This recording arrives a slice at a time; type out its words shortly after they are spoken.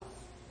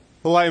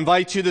Well, I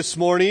invite you this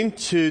morning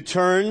to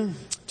turn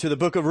to the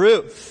book of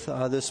Ruth.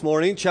 This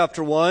morning,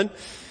 chapter 1,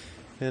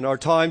 and our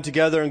time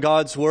together in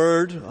God's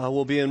Word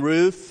will be in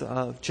Ruth,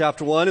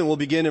 chapter 1, and we'll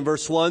begin in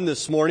verse 1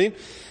 this morning.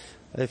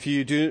 If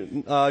you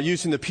do,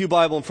 using the Pew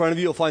Bible in front of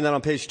you, you'll find that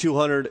on page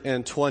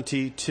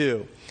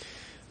 222.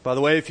 By the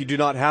way, if you do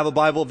not have a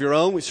Bible of your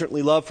own, we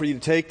certainly love for you to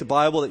take the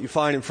Bible that you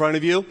find in front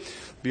of you.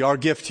 It'll be our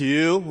gift to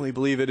you. We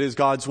believe it is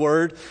God's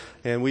Word,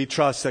 and we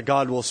trust that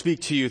God will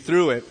speak to you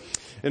through it.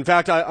 In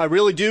fact, I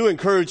really do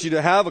encourage you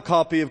to have a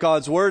copy of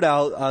God's Word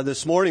out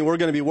this morning. We're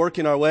going to be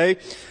working our way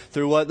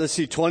through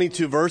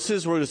 22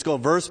 verses. We're just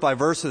going verse by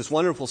verse, this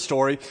wonderful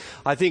story.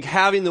 I think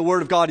having the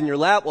Word of God in your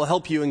lap will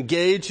help you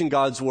engage in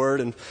God's Word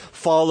and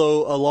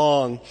follow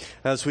along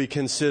as we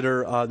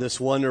consider this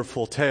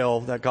wonderful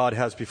tale that God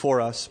has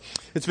before us.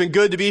 It's been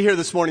good to be here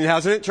this morning,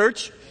 hasn't it,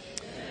 church?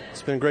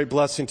 It's been a great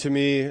blessing to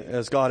me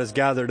as God has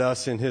gathered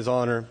us in His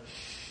honor.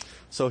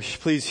 So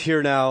please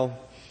hear now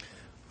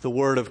the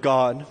Word of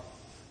God.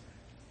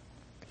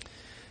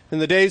 In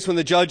the days when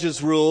the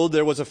judges ruled,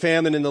 there was a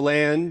famine in the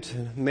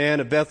land. A man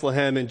of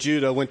Bethlehem in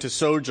Judah went to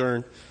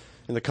sojourn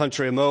in the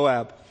country of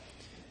Moab,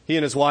 he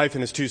and his wife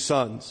and his 2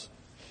 sons.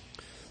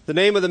 The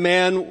name of the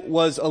man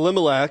was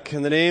Elimelech,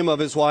 and the name of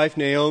his wife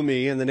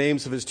Naomi, and the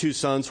names of his 2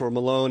 sons were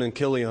Mahlon and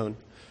Chilion.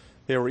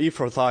 They were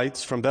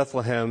Ephrathites from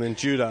Bethlehem in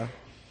Judah.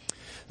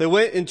 They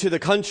went into the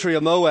country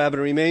of Moab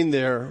and remained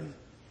there.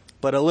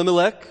 But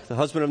Elimelech, the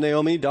husband of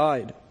Naomi,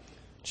 died.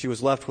 She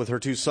was left with her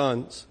 2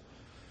 sons.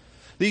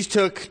 These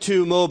took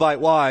 2 Moabite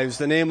wives.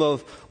 The name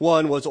of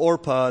one was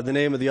Orpah, the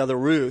name of the other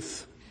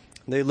Ruth.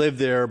 They lived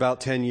there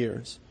about 10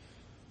 years.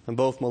 And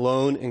both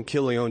Mahlon and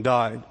Chilion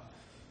died,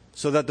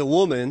 so that the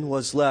woman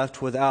was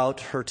left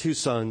without her 2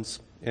 sons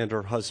and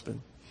her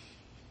husband.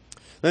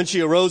 Then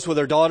she arose with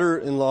her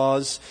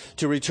daughter-in-laws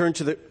to return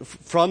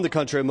from the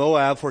country of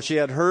Moab, for she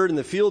had heard in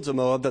the fields of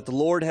Moab that the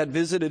Lord had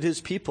visited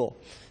his people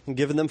and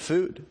given them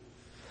food.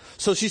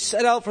 So she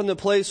set out from the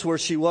place where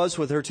she was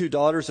with her 2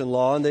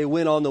 daughters-in-law, and they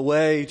went on the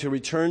way to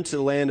return to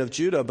the land of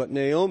Judah. But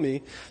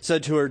Naomi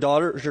said to her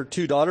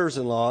 2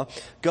 daughters-in-law,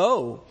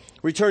 "Go,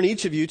 return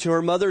each of you to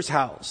her mother's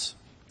house.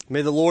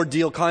 May the Lord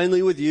deal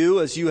kindly with you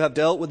as you have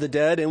dealt with the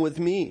dead and with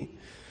me.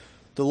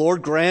 The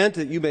Lord grant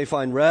that you may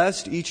find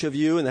rest, each of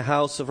you, in the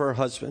house of her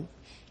husband."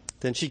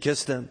 Then she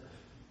kissed them,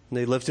 and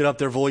they lifted up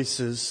their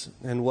voices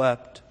and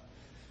wept.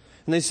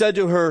 And they said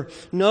to her,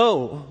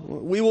 "No,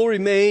 we will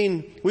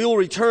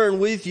return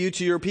with you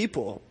to your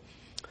people."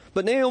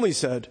 But Naomi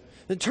said,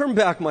 "Turn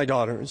back, my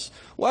daughters.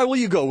 Why will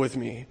you go with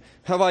me?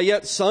 Have I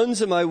yet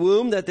sons in my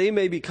womb that they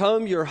may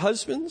become your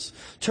husbands?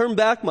 Turn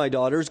back, my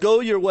daughters,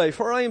 go your way,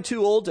 for I am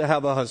too old to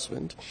have a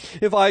husband.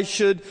 If I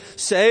should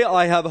say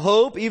I have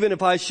hope, even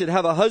if I should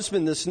have a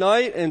husband this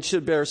night and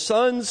should bear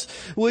sons,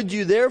 would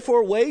you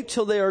therefore wait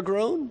till they are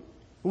grown?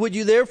 Would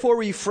you therefore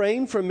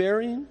refrain from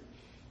marrying?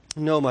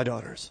 No, my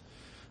daughters.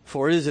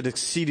 For it is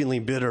exceedingly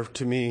bitter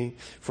to me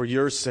for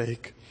your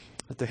sake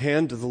that the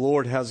hand of the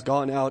Lord has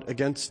gone out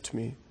against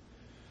me."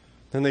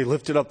 Then they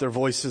lifted up their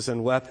voices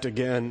and wept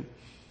again.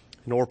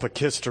 And Orpah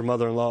kissed her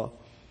mother-in-law,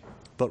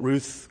 but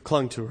Ruth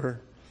clung to her.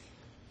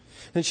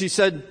 And she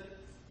said,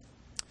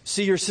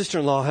 "See, your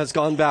sister-in-law has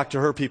gone back to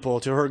her people,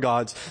 to her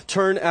gods.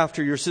 Turn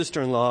after your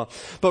sister-in-law."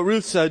 But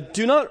Ruth said,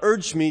 "Do not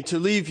urge me to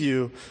leave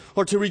you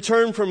or to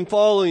return from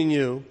following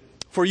you.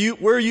 For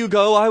where you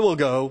go, I will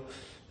go.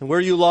 And where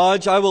you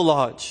lodge, I will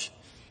lodge.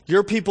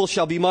 Your people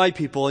shall be my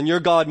people, and your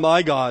God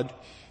my God.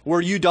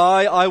 Where you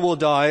die, I will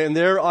die, and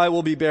there I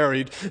will be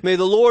buried. May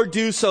the Lord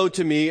do so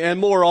to me, and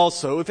more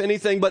also, if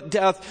anything but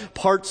death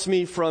parts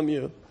me from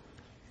you."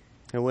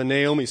 And when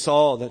Naomi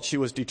saw that she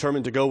was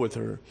determined to go with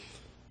her,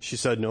 she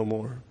said no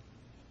more.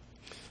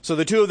 So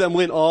the 2 of them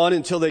went on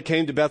until they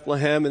came to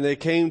Bethlehem, and they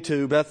came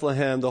to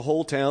Bethlehem. The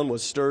whole town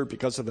was stirred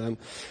because of them.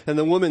 And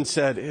the woman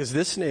said, "Is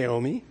this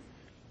Naomi?"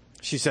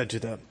 She said to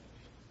them,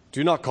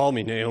 "Do not call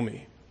me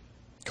Naomi.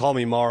 Call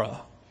me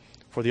Mara,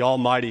 for the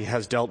Almighty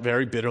has dealt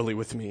very bitterly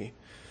with me.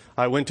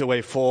 I went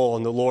away full,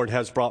 and the Lord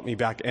has brought me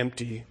back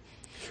empty.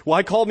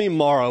 Why call me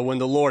Mara when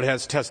the Lord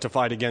has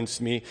testified against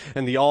me,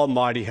 and the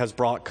Almighty has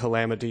brought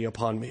calamity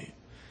upon me?"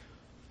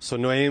 So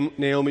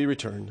Naomi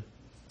returned,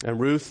 and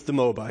Ruth the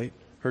Moabite,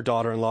 her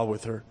daughter-in-law,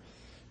 with her,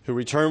 who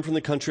returned from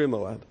the country of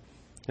Moab.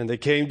 And they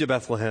came to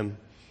Bethlehem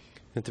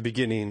at the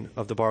beginning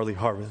of the barley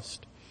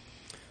harvest.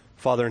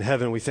 Father in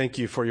heaven, we thank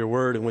you for your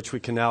word in which we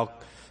can now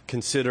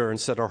consider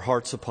and set our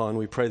hearts upon.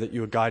 We pray that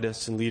you would guide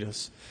us and lead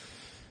us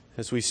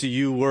as we see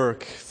you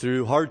work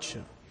through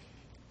hardship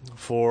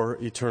for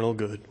eternal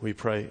good. We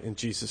pray in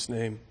Jesus'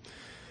 name.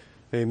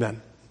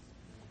 Amen.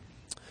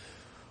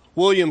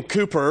 William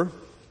Cowper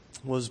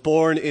was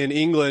born in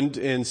England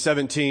in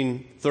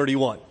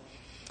 1731.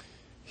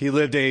 He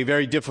lived a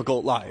very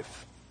difficult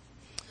life.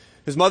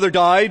 His mother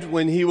died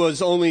when he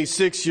was only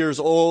 6 years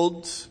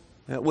old,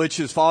 at which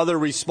his father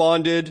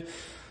responded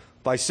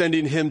by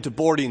sending him to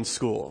boarding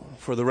school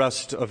for the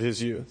rest of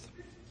his youth.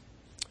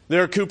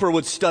 There, Cowper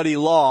would study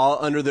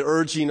law under the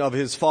urging of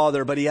his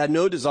father, but he had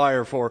no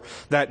desire for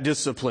that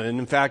discipline.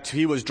 In fact,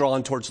 he was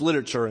drawn towards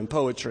literature and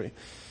poetry.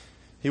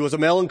 He was a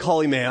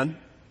melancholy man,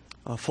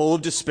 full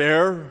of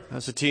despair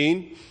as a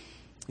teen.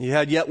 He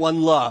had yet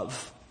one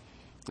love,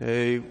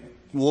 a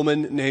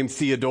woman named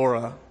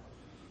Theodora.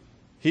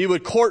 He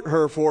would court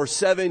her for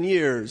 7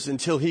 years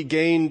until he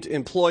gained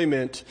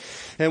employment.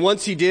 And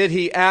once he did,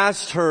 he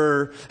asked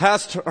her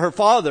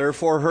father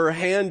for her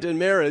hand in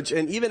marriage.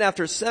 And even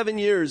after 7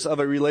 years of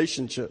a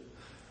relationship,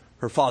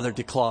 her father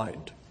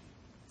declined.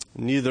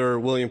 Neither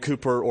William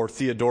Cowper or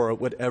Theodora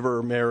would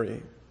ever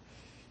marry.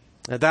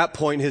 At that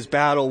point, his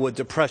battle with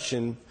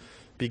depression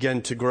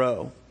began to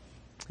grow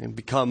and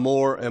become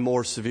more and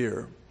more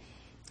severe.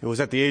 It was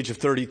at the age of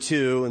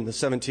 32 in the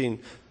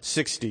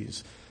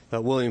 1760s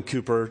that William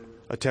Cowper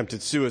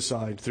attempted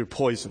suicide through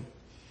poison.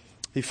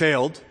 He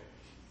failed.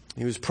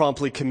 He was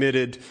promptly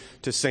committed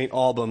to St.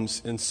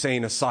 Albans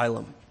Insane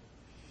Asylum.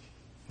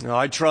 Now,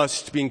 I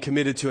trust being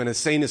committed to an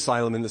insane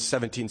asylum in the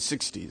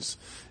 1760s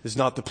is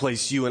not the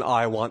place you and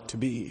I want to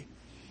be.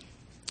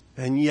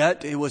 And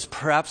yet, it was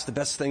perhaps the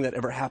best thing that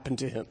ever happened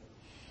to him.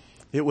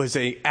 It was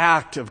an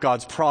act of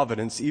God's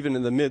providence, even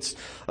in the midst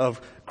of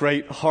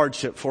great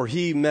hardship, for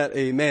he met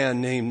a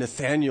man named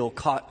Nathaniel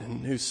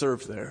Cotton who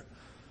served there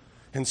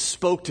and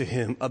spoke to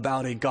him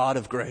about a God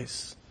of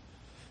grace.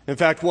 In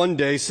fact, one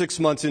day, 6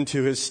 months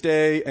into his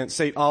stay at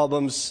St.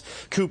 Albans,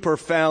 Cowper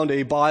found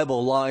a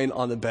Bible lying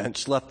on the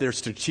bench, left there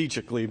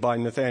strategically by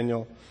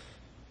Nathaniel.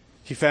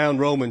 He found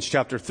Romans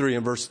chapter 3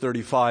 and verse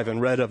 35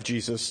 and read of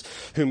Jesus,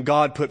 whom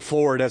God put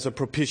forward as a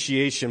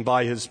propitiation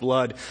by his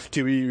blood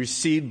to be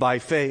received by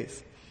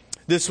faith.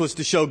 This was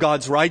to show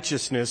God's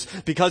righteousness,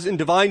 because in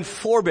divine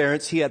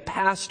forbearance he had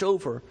passed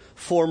over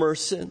former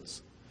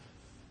sins.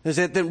 Is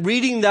that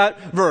reading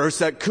that verse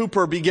that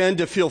Cowper began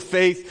to feel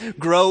faith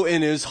grow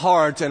in his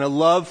heart and a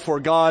love for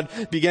God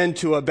began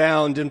to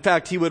abound. In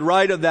fact, he would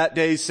write of that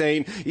day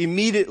saying,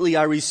 "Immediately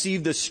I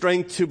received the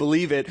strength to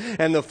believe it,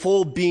 and the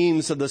full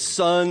beams of the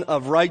sun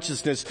of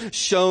righteousness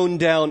shone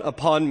down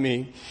upon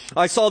me.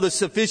 I saw the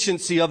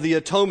sufficiency of the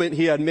atonement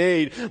he had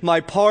made, my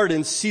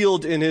pardon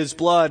sealed in his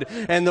blood,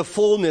 and the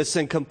fullness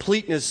and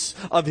completeness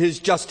of his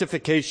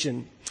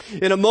justification.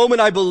 In a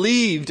moment I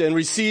believed and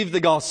received the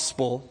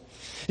gospel."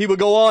 He would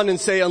go on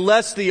and say,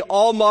 "Unless the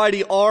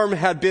almighty arm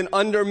had been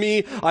under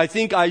me, I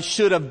think I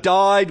should have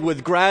died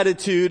with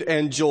gratitude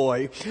and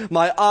joy.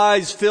 My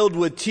eyes filled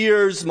with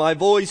tears, my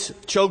voice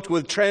choked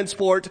with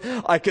transport.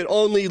 I could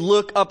only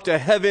look up to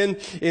heaven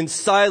in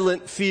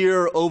silent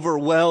fear,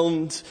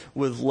 overwhelmed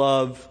with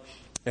love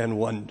and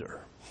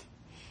wonder."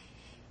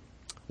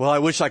 Well, I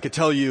wish I could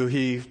tell you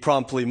he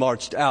promptly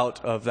marched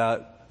out of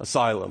that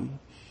asylum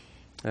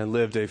and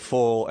lived a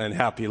full and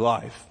happy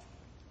life.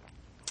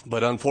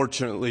 But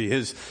unfortunately,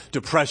 his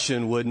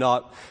depression would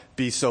not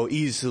be so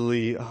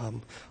easily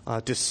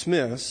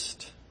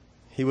dismissed.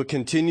 He would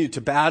continue to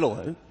battle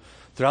it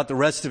throughout the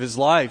rest of his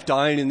life,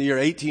 dying in the year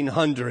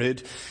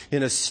 1800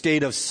 in a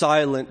state of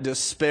silent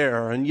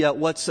despair. And yet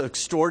what's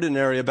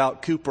extraordinary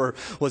about Cowper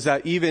was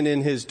that even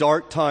in his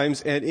dark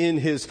times and in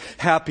his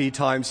happy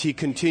times, he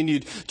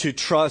continued to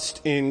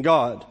trust in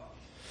God.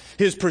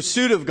 His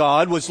pursuit of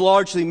God was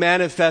largely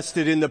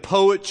manifested in the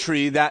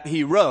poetry that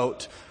he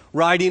wrote,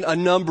 writing a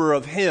number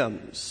of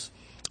hymns.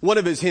 One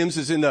of his hymns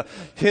is in the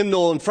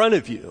hymnal in front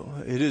of you.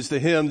 It is the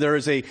hymn, "There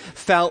is a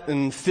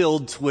fountain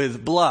filled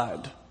with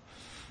blood."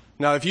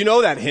 Now, if you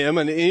know that hymn,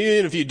 and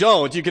even if you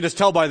don't, you can just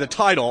tell by the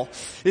title,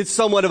 it's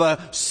somewhat of a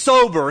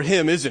sober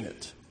hymn, isn't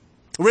it?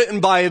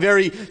 Written by a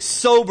very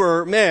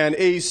sober man,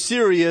 a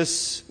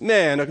serious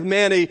man, a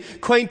man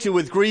acquainted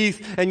with grief,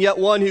 and yet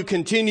one who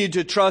continued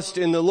to trust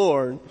in the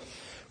Lord.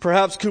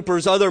 Perhaps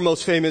Cowper's other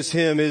most famous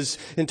hymn is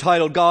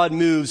entitled, "God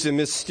Moves in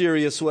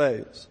Mysterious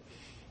Ways."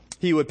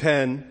 He would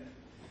pen,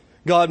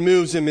 "God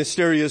moves in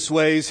mysterious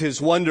ways,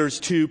 his wonders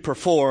to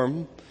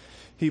perform.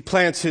 He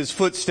plants his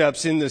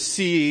footsteps in the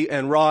sea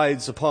and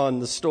rides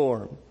upon the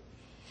storm.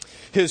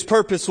 His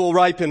purpose will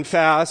ripen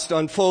fast,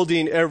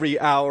 unfolding every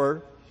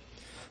hour.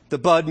 The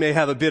bud may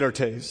have a bitter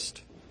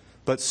taste,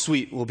 but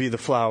sweet will be the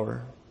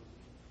flower.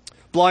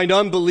 Blind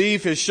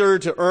unbelief is sure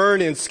to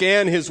earn and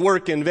scan his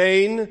work in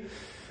vain.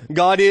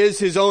 God is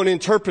his own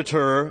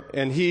interpreter,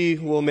 and he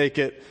will make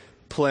it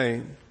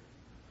plain."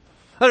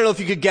 I don't know if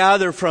you could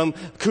gather from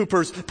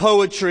Cowper's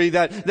poetry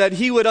that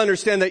he would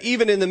understand that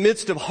even in the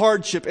midst of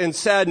hardship and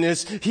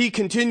sadness, he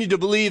continued to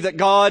believe that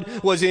God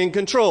was in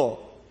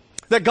control.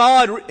 That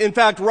God, in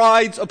fact,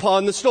 rides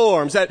upon the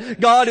storms. That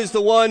God is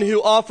the one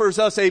who offers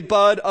us a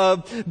bud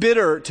of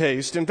bitter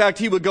taste. In fact,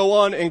 he would go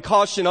on and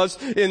caution us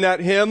in that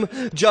hymn,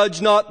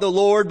 "Judge not the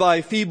Lord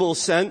by feeble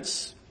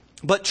sense,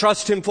 but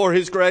trust him for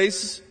his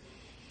grace.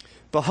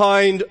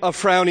 Behind a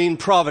frowning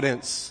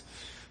providence,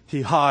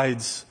 he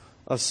hides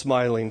a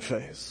smiling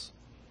face."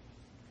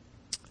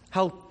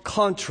 How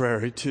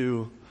contrary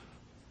to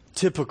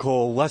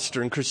typical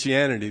Western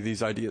Christianity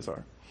these ideas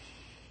are.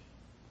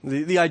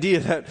 The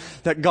idea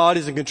that God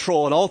is in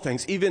control in all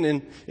things,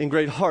 even in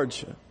great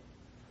hardship.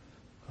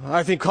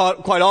 I think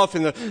quite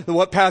often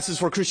what passes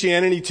for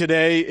Christianity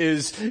today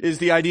is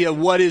the idea of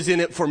what is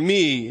in it for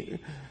me.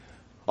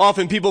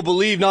 Often people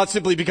believe not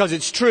simply because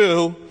it's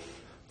true,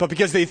 but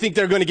because they think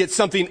they're going to get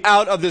something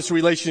out of this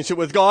relationship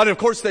with God. And of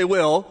course they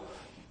will.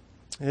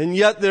 And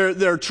yet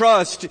their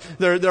trust,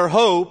 their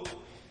hope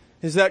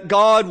is that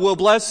God will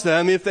bless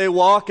them if they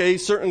walk a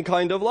certain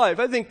kind of life.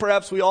 I think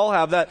perhaps we all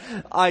have that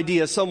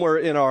idea somewhere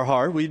in our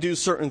heart. We do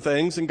certain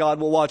things and God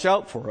will watch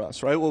out for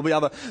us, right? Well, we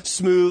have a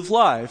smooth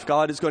life.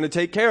 God is going to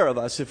take care of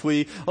us if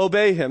we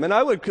obey Him. And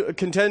I would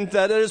contend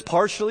that it is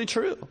partially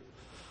true.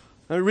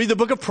 I read the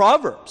book of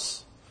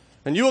Proverbs,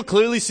 and you will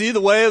clearly see the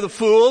way of the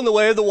fool and the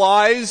way of the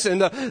wise,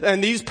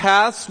 and these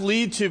paths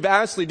lead to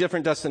vastly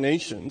different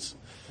destinations.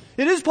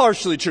 It is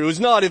partially true. It's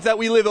not if that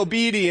we live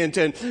obedient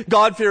and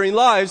God-fearing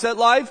lives, that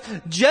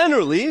life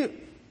generally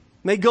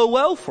may go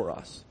well for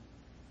us.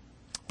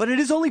 But it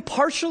is only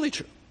partially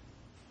true.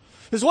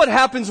 It's what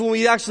happens when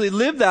we actually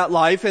live that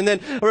life, and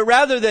then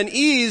rather than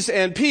ease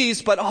and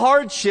peace, but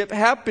hardship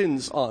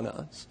happens on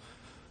us.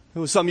 It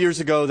was some years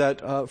ago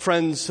that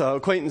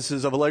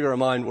acquaintances of a Legger of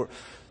mine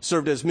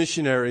served as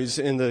missionaries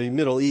in the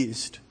Middle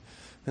East.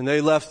 And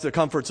they left the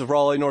comforts of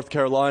Raleigh, North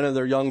Carolina,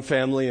 their young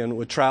family, and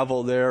would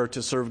travel there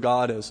to serve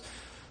God as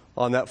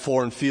on that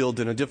foreign field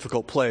in a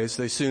difficult place.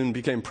 They soon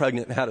became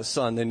pregnant and had a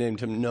son. They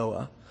named him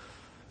Noah.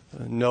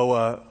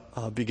 Noah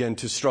began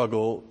to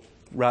struggle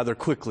rather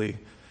quickly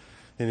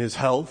in his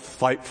health,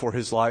 fight for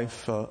his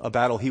life, a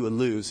battle he would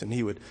lose, and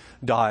he would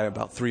die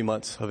about 3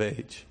 months of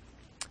age.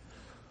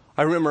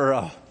 I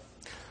remember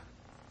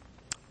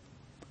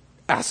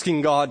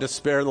asking God to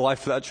spare the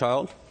life of that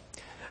child.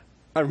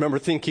 I remember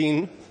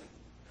thinking,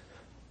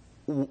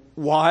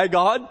 why,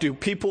 God, do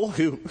people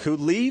who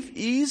leave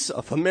ease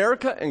of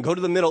America and go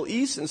to the Middle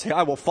East and say,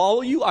 I will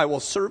follow you, I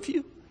will serve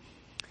you?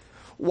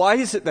 Why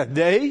is it that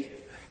they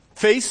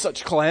face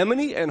such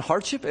calamity and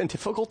hardship and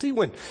difficulty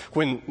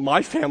when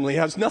my family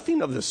has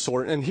nothing of this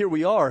sort? And here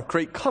we are,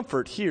 great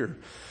comfort here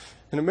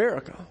in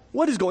America.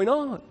 What is going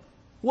on?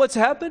 What's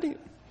happening?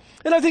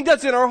 And I think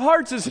that's in our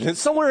hearts, isn't it?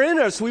 Somewhere in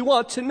us, we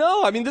want to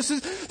know. I mean, this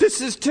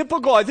is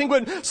typical. I think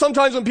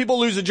sometimes when people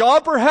lose a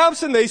job,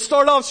 perhaps, and they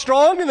start off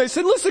strong, and they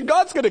say, listen,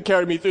 God's going to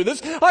carry me through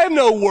this. I have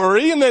no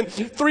worry. And then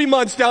 3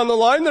 months down the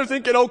line, they're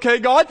thinking, okay,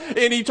 God,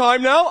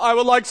 anytime now, I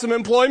would like some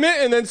employment.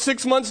 And then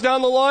 6 months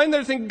down the line,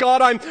 they're thinking,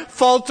 God, I'm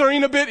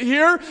faltering a bit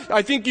here.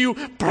 I think you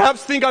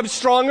perhaps think I'm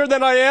stronger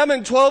than I am.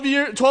 And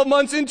 12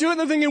 months into it,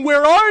 they're thinking,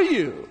 where are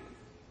you?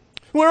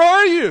 Where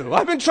are you?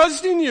 I've been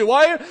trusting you.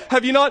 Why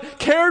have you not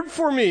cared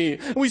for me?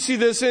 We see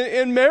this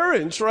in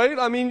marriage, right?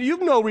 I mean, you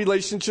know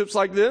relationships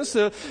like this.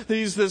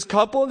 This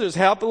couple is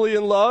happily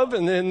in love,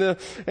 and then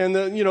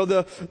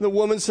the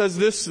woman says,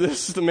 this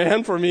is the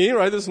man for me,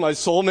 right? This is my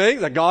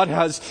soulmate. That God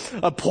has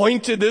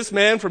appointed this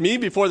man for me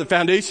before the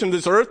foundation of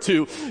this earth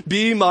to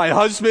be my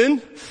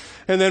husband.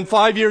 And then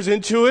 5 years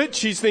into it,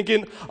 she's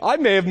thinking, I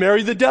may have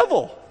married the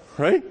devil,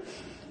 right?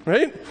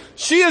 Right?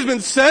 She has been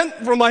sent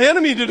from my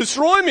enemy to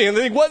destroy me. And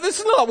they think, what? This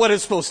is not what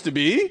it's supposed to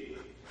be.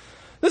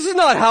 This is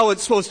not how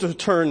it's supposed to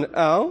turn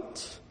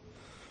out.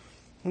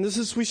 And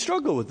we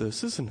struggle with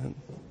this, isn't it?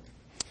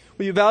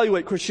 We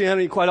evaluate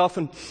Christianity quite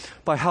often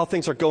by how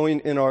things are going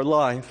in our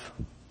life.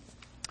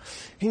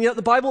 And yet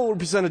the Bible will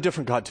present a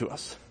different God to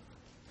us.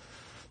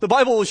 The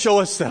Bible will show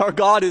us that our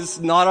God is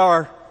not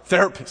our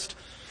therapist.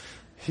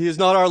 He is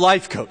not our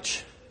life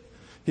coach.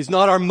 He's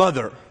not our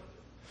mother.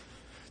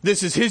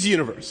 This is His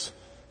universe.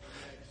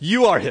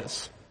 You are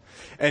His.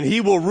 And He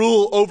will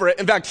rule over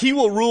it. In fact, He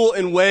will rule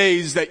in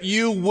ways that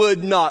you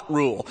would not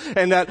rule.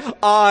 And that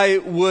I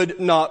would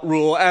not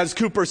rule. As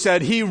Cooper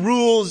said, He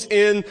rules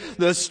in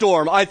the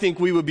storm. I think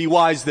we would be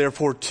wise,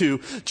 therefore, to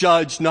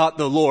judge not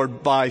the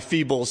Lord by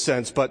feeble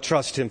sense, but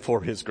trust Him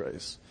for His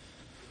grace.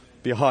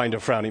 Behind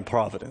a frowning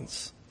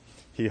providence,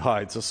 He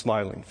hides a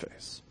smiling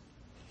face.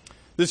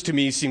 This, to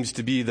me, seems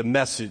to be the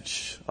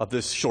message of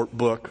this short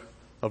book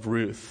of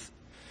Ruth.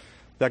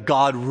 That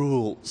God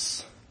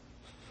rules.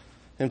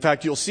 In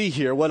fact, you'll see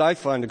here, what I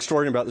find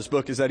extraordinary about this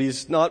book is that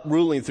He's not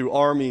ruling through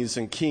armies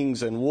and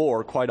kings and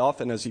war quite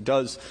often as He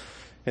does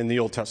in the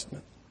Old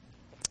Testament.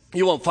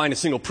 You won't find a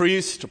single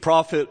priest, a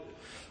prophet,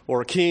 or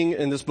a king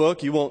in this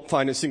book. You won't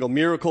find a single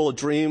miracle, a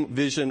dream,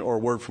 vision, or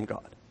word from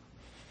God.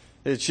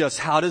 It's just,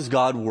 how does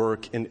God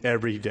work in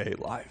everyday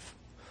life,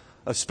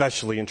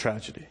 especially in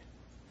tragedy?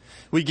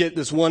 We get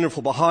this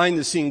wonderful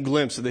behind-the-scene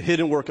glimpse of the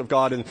hidden work of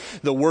God in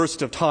the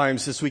worst of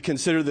times as we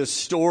consider this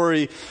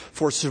story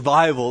for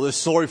survival, this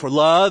story for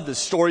love, this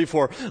story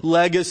for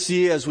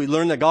legacy, as we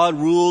learn that God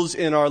rules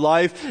in our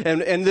life.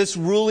 And this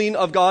ruling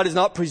of God is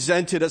not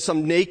presented as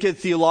some naked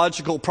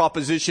theological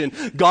proposition.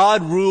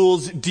 God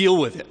rules, deal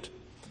with it.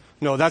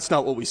 No, that's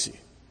not what we see.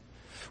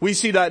 We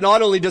see that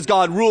not only does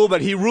God rule, but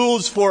He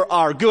rules for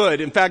our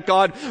good. In fact,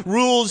 God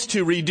rules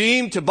to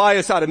redeem, to buy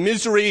us out of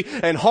misery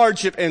and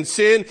hardship and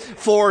sin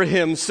for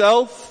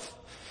Himself.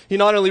 He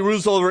not only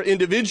rules over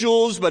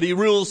individuals, but He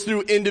rules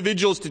through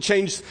individuals to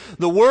change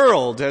the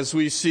world, as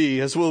we see.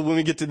 When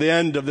we get to the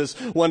end of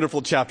this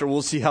wonderful chapter,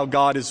 we'll see how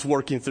God is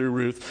working through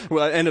Ruth,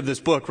 end of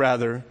this book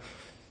rather,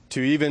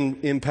 to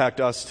even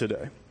impact us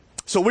today.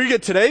 So we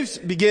get today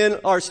begin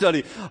our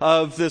study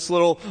of this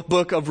little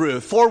book of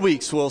Ruth. 4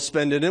 weeks we'll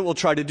spend in it. We'll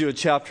try to do a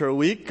chapter a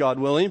week, God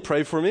willing.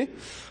 Pray for me.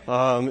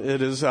 It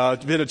has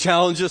been a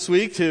challenge this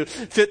week to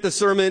fit the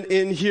sermon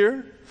in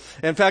here.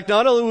 In fact,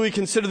 not only will we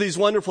consider these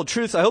wonderful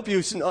truths, I hope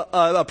you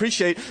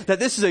appreciate that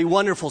this is a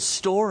wonderful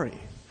story.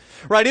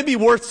 Right? It'd be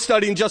worth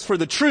studying just for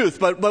the truth,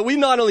 but we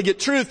not only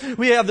get truth,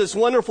 we have this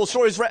wonderful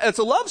story. It's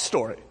a love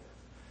story.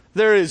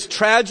 There is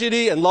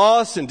tragedy and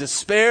loss and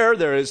despair.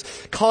 There is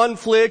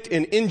conflict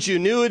and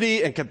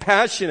ingenuity and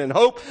compassion and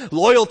hope,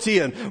 loyalty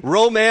and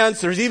romance.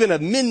 There's even a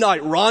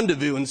midnight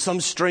rendezvous in some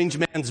strange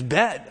man's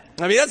bed.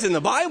 I mean, that's in the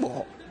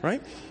Bible,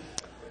 right?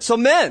 So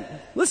men,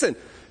 listen,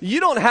 you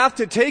don't have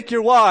to take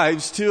your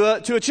wives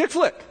to a chick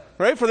flick,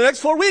 right? For the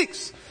next 4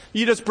 weeks.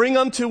 You just bring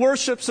them to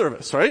worship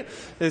service, right?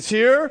 It's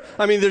here.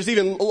 I mean, there's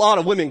even a lot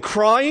of women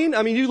crying.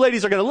 I mean, you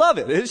ladies are going to love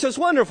it. It's just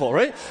wonderful,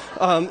 right?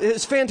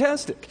 It's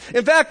fantastic.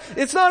 In fact,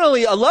 it's not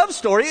only a love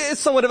story,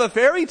 it's somewhat of a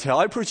fairy tale.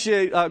 I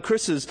appreciate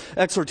Chris's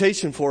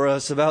exhortation for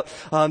us about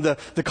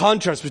the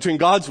contrast between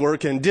God's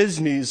work and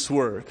Disney's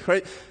work,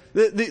 right?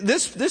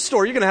 This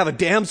story, you're going to have a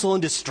damsel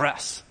in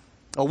distress,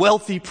 a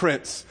wealthy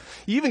prince.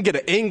 You even get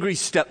an angry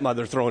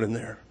stepmother thrown in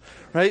there.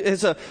 Right?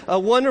 It's a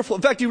wonderful,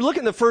 in fact, you look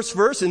in the first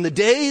verse, in the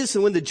days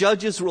when the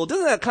judges ruled.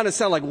 Doesn't that kind of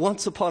sound like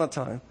once upon a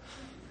time?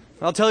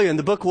 I'll tell you, and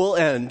the book will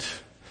end.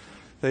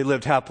 They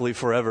lived happily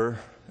forever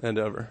and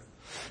ever.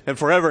 And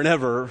forever and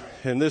ever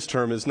in this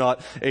term is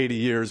not 80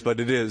 years, but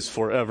it is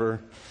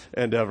forever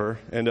and ever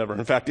and ever.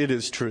 In fact, it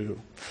is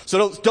true.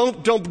 So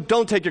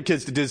don't take your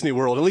kids to Disney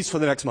World, at least for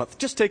the next month.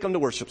 Just take them to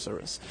worship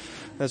service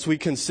as we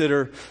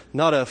consider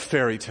not a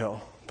fairy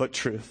tale, but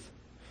truth.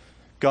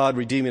 God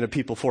redeeming a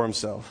people for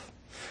himself.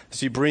 As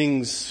he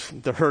brings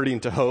the hurting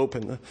to hope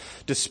and the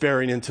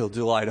despairing into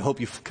delight. I hope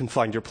you can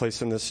find your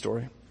place in this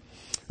story.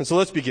 And so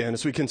let's begin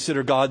as we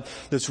consider God,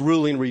 this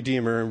ruling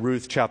Redeemer in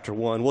Ruth chapter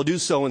 1. We'll do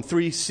so in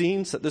 3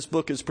 scenes that this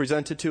book is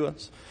presented to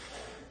us.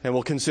 And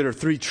we'll consider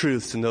 3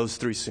 truths in those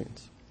 3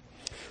 scenes.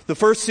 The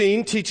first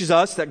scene teaches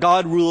us that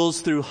God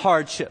rules through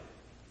hardship.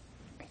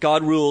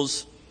 God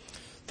rules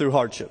through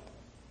hardship.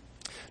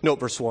 Note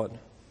verse 1.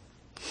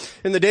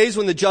 In the days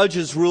when the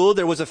judges ruled,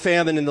 there was a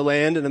famine in the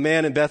land, and a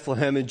man in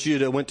Bethlehem in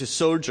Judah went to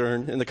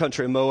sojourn in the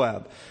country of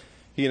Moab,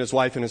 he and his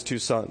wife and his 2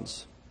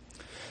 sons.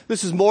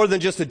 This is more than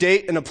just a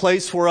date and a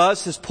place for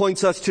us. This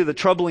points us to the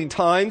troubling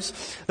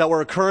times that were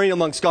occurring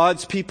amongst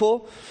God's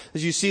people.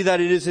 As you see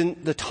that it is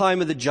in the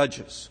time of the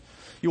judges.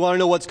 You want to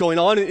know what's going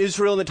on in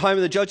Israel in the time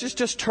of the judges?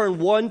 Just turn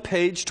 1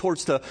 page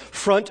towards the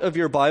front of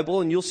your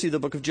Bible and you'll see the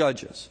book of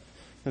Judges.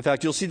 In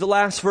fact, you'll see the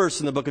last verse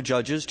in the book of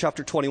Judges,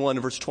 chapter 21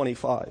 and verse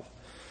 25.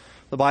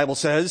 The Bible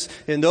says,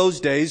 in those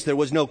days there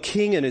was no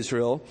king in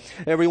Israel.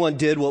 Everyone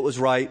did what was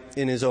right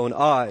in his own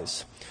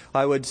eyes.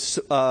 I would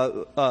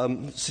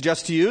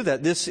suggest to you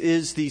that this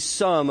is the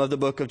sum of the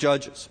book of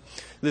Judges.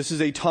 This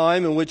is a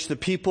time in which the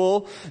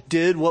people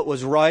did what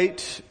was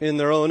right in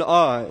their own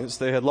eyes.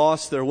 They had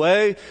lost their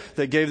way.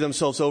 They gave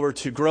themselves over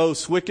to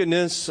gross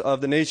wickedness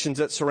of the nations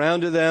that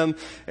surrounded them.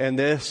 And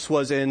this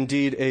was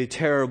indeed a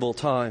terrible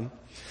time.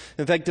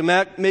 In fact, to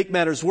make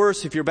matters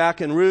worse, if you're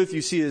back in Ruth,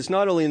 you see it's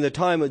not only in the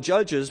time of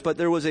Judges, but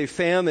there was a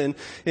famine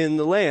in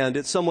the land.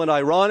 It's somewhat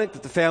ironic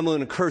that the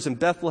famine occurs in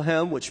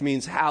Bethlehem, which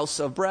means house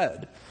of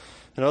bread.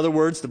 In other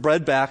words, the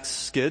bread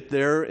basket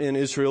there in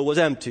Israel was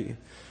empty.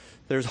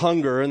 There's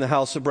hunger in the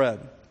house of bread.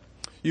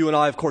 You and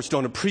I, of course,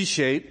 don't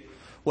appreciate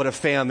what a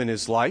famine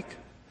is like.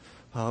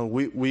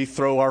 We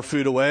throw our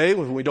food away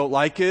when we don't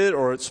like it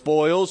or it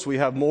spoils. We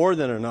have more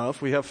than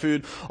enough. We have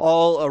food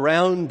all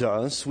around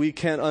us. We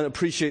can't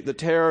appreciate the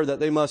terror that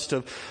they must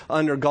have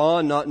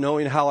undergone, not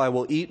knowing how I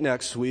will eat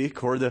next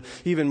week, or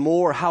even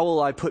more, how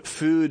will I put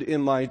food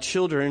in my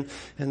children?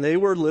 And they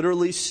were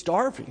literally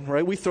starving,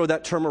 right? We throw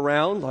that term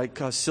around like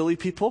silly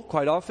people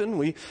quite often.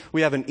 We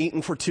haven't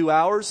eaten for 2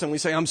 hours and we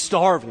say, I'm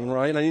starving,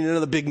 right? I need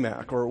another Big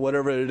Mac or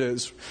whatever it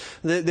is.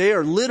 They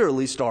are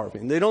literally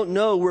starving. They don't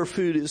know where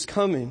food is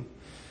coming.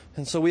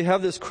 And so we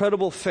have this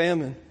credible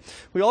famine.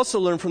 We also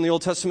learn from the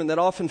Old Testament that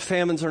often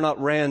famines are not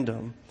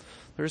random.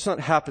 They're just not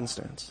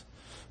happenstance.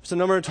 There's a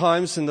number of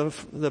times in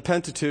the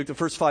Pentateuch, the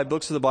first 5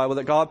 books of the Bible,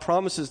 that God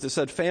promises to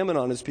set famine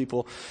on his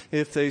people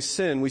if they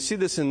sin. We see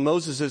this in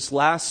Moses'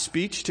 last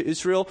speech to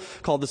Israel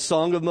called the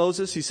Song of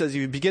Moses. He says, if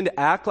you begin to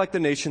act like the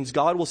nations,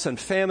 God will send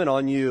famine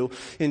on you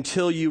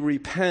until you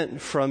repent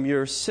from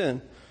your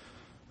sin.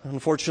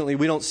 Unfortunately,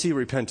 we don't see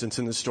repentance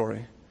in this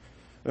story.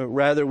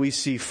 Rather, we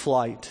see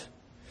flight.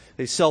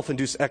 A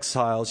self-induced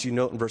exile, as you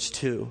note in verse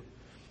 2.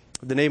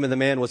 The name of the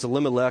man was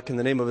Elimelech, and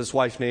the name of his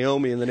wife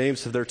Naomi, and the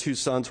names of their 2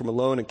 sons were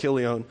Malon and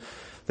Chilion.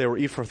 They were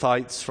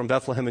Ephrathites from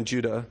Bethlehem and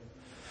Judah.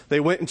 They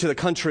went into the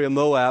country of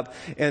Moab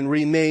and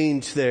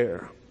remained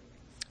there.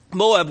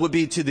 Moab would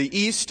be to the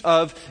east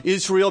of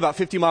Israel, about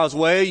 50 miles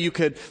away. You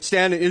could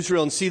stand in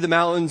Israel and see the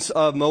mountains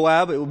of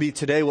Moab. It would be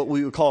today what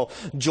we would call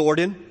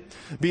Jordan.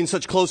 Being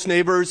such close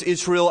neighbors,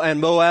 Israel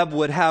and Moab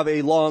would have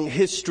a long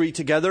history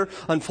together.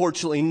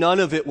 Unfortunately, none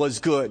of it was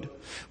good.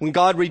 When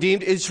God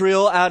redeemed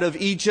Israel out of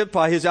Egypt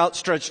by his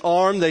outstretched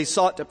arm, they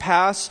sought to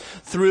pass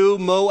through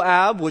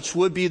Moab, which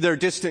would be their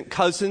distant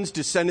cousins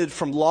descended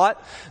from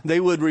Lot.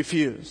 They would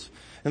refuse.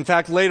 In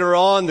fact, later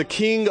on, the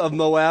king of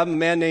Moab, a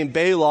man named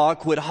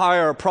Balak, would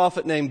hire a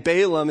prophet named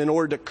Balaam in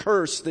order to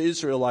curse the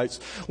Israelites,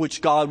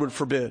 which God would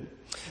forbid.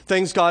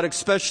 Things got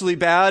especially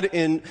bad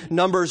in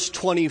Numbers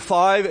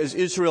 25 as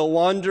Israel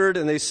wandered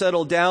and they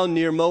settled down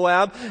near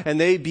Moab, and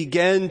they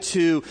began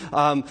to,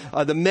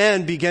 the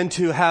men began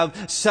to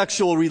have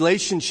sexual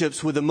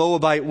relationships with the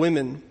Moabite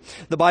women.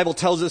 The Bible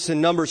tells us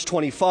in Numbers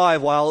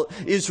 25, while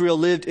Israel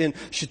lived in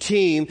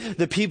Shittim,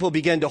 the people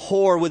began to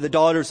whore with the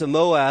daughters of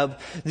Moab.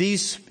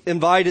 These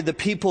invited the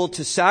people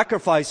to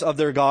sacrifice of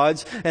their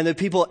gods, and the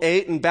people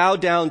ate and bowed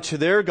down to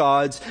their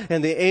gods,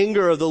 and the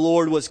anger of the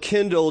Lord was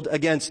kindled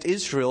against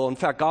Israel. In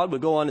fact, God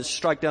would go on to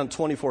strike down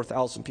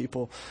 24,000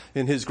 people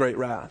in his great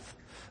wrath.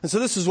 And so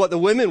this is what the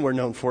women were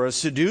known for, as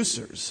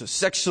seducers,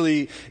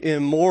 sexually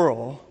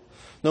immoral.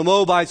 The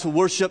Moabites would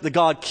worship the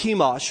god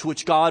Chemosh,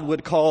 which God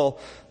would call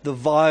the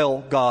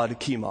vile god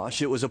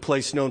Chemosh. It was a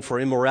place known for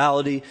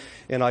immorality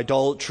and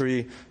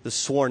idolatry, the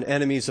sworn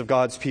enemies of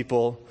God's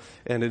people.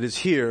 And it is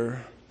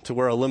here to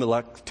where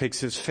Elimelech takes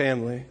his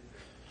family.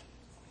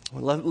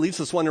 It leaves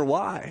us wondering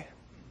why.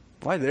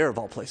 Why there of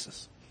all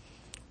places?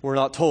 We're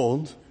not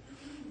told.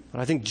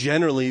 But I think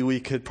generally we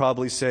could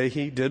probably say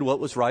he did what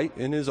was right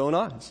in his own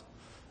eyes,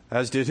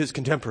 as did his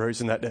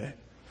contemporaries in that day.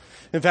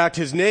 In fact,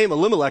 his name,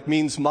 Elimelech,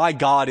 means my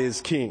God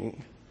is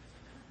king.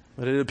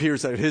 But it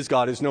appears that his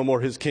God is no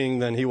more his king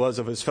than he was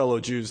of his fellow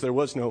Jews. There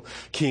was no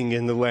king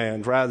in the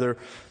land. Rather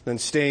than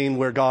staying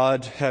where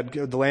God had,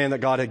 the land that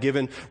God had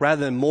given,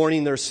 rather than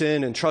mourning their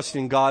sin and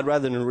trusting God,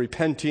 rather than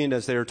repenting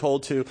as they are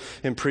told to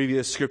in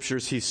previous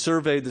scriptures, he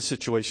surveyed the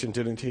situation,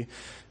 didn't he?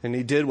 And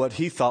he did what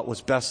he thought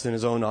was best in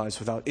his own eyes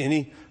without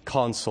any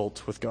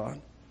consult with God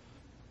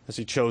as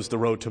he chose the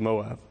road to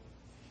Moab.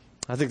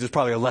 I think there's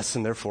probably a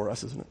lesson there for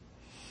us, isn't it?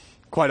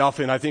 Quite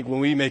often, I think when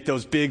we make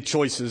those big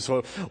choices,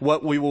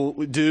 what we will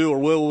do or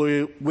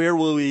where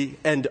will we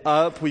end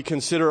up, we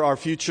consider our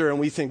future and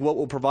we think what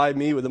will provide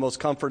me with the most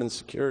comfort and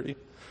security,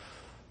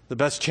 the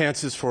best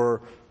chances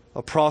for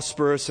a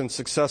prosperous and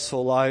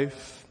successful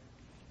life.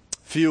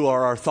 Few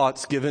are our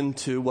thoughts given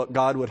to what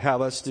God would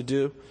have us to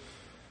do,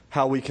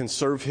 how we can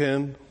serve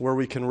him, where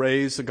we can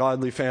raise a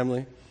godly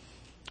family.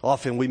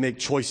 Often we make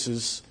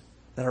choices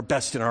that are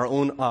best in our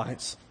own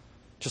eyes,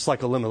 just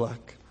like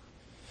Elimelech.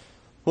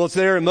 Well, it's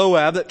there in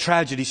Moab that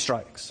tragedy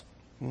strikes.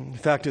 In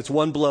fact, it's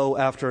one blow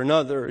after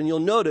another. And you'll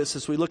notice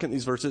as we look at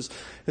these verses,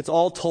 it's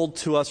all told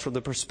to us from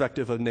the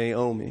perspective of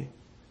Naomi.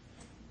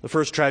 The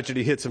first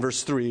tragedy hits in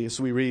verse 3 as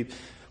we read,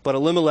 "But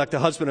Elimelech, the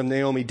husband of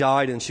Naomi,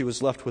 died, and she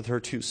was left with her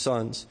 2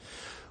 sons."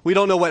 We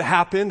don't know what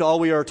happened. All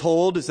we are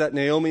told is that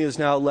Naomi is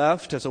now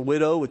left as a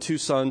widow with 2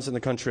 sons in the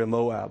country of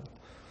Moab.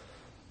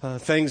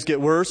 Things get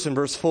worse. In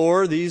verse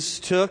 4, these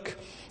took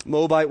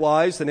Moabite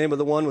wives. The name of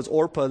the one was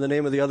Orpah, the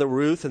name of the other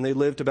Ruth, and they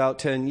lived about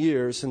 10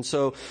 years. And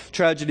so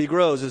tragedy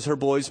grows as her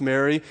boys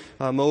marry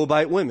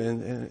Moabite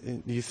women.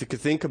 And you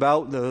could think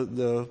about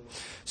the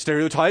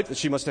stereotype that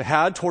she must have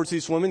had towards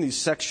these women. These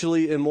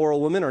sexually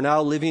immoral women are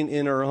now living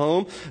in her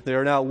home. They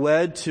are now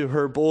wed to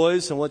her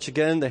boys. And once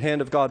again, the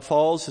hand of God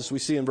falls, as we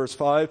see in verse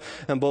 5.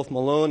 And both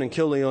Mahlon and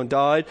Chilion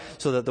died,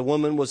 so that the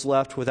woman was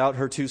left without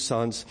her 2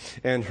 sons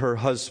and her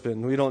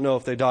husband. We don't know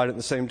if they died at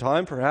the same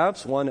time,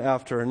 perhaps, one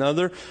after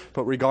another.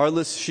 But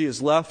regardless, she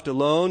is left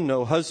alone,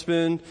 no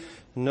husband,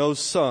 no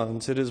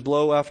sons. It is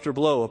blow after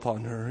blow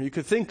upon her. You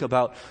could think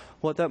about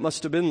what that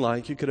must have been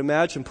like. You could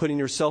imagine putting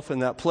yourself in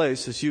that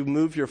place as you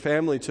moved your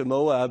family to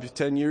Moab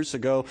 10 years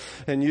ago,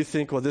 and you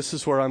think, well, this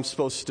is where I'm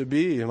supposed to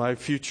be, and my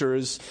future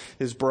is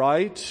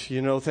bright.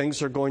 You know,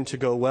 things are going to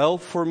go well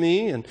for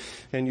me, and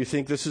you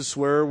think this is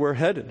where we're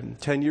headed. And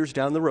 10 years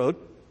down the road,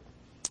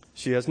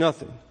 she has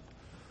nothing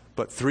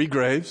but 3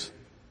 graves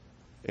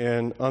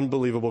and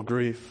unbelievable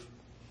grief.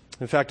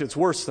 In fact, it's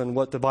worse than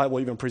what the Bible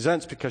even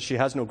presents, because she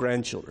has no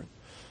grandchildren.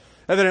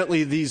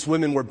 Evidently, these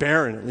women were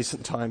barren, at least at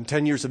the time,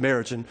 10 years of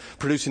marriage and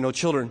producing no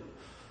children.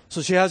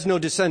 So she has no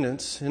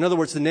descendants. In other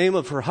words, the name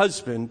of her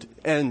husband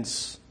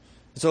ends.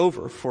 It's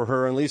over for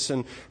her, at least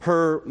in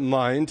her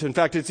mind. In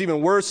fact, it's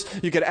even worse.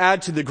 You could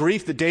add to the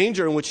grief the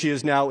danger in which she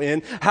is now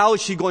in. How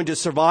is she going to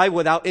survive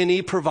without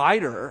any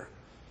provider?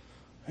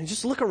 And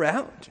just look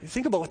around.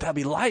 Think about what that'd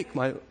be like.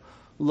 My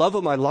love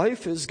of my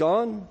life is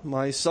gone.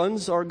 My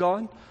sons are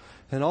gone.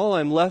 And all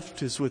I'm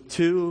left is with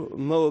 2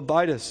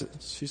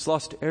 Moabitesses. She's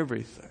lost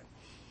everything.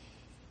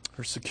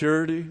 Her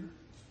security,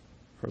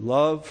 her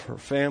love, her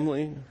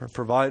family, her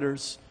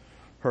providers,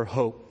 her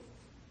hope.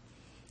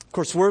 Of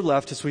course, we're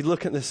left, as we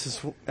look at this,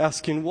 is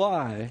asking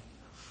why.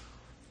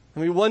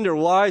 And we wonder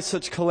why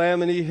such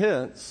calamity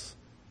hits.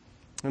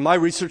 In my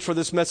research for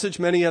this message,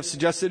 many have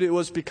suggested it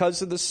was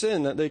because of the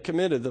sin that they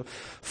committed, the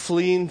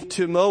fleeing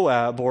to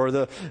Moab or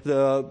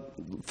the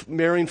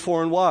marrying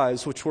foreign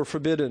wives, which were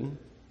forbidden.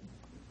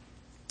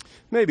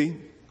 Maybe.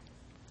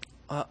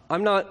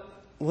 I'm not,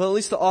 well, at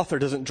least the author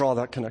doesn't draw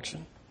that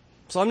connection.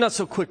 So I'm not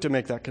so quick to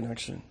make that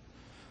connection.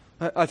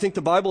 I think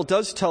the Bible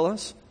does tell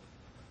us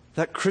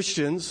that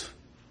Christians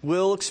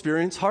will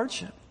experience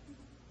hardship.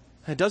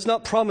 It does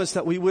not promise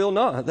that we will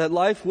not, that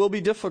life will be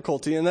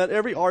difficulty, and that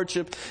every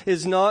hardship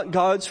is not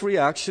God's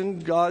reaction,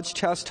 God's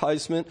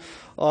chastisement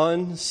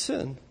on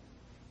sin.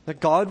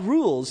 That God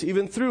rules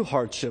even through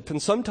hardship,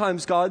 and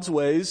sometimes God's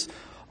ways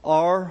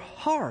are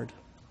hard.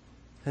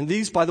 And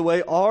these, by the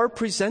way, are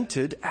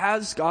presented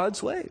as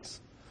God's ways.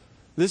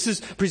 This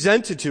is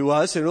presented to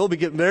us, and it will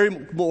get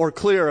very more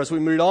clear as we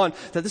move on,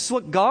 that this is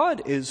what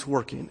God is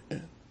working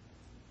in.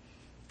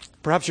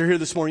 Perhaps you're here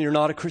this morning, you're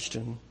not a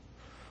Christian.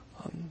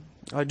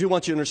 I do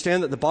want you to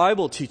understand that the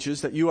Bible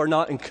teaches that you are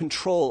not in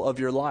control of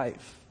your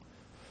life,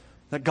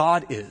 that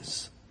God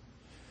is.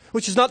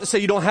 Which is not to say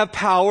you don't have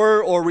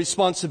power or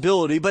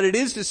responsibility, but it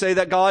is to say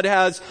that God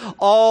has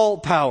all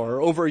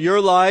power over your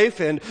life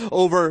and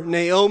over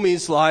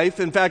Naomi's life.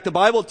 In fact, the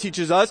Bible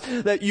teaches us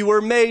that you were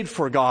made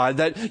for God,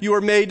 that you were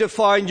made to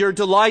find your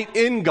delight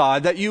in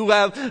God, that you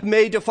have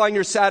made to find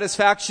your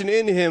satisfaction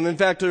in Him. In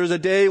fact, there was a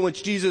day in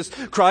which Jesus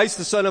Christ,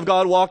 the Son of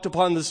God, walked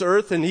upon this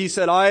earth, and He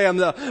said, I am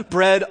the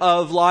bread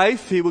of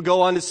life. He would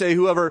go on to say,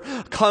 whoever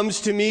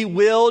comes to me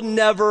will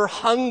never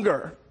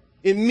hunger.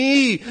 In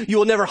me, you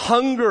will never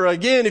hunger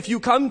again if you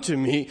come to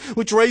me,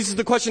 which raises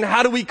the question,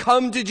 how do we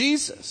come to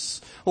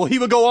Jesus? Well, He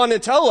would go on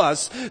and tell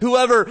us,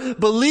 whoever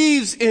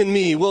believes in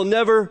me will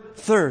never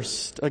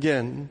thirst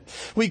again.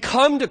 We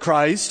come to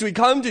Christ, we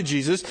come to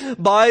Jesus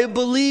by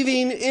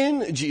believing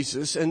in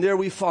Jesus, and there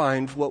we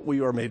find what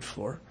we are made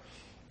for.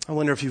 I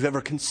wonder if you've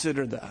ever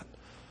considered that.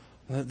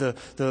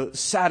 The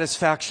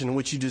satisfaction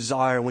which you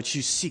desire, which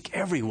you seek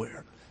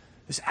everywhere,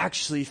 is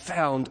actually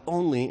found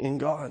only in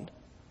God.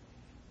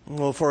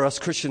 Well, for us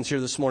Christians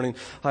here this morning,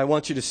 I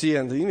want you to see,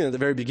 even at the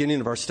very beginning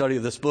of our study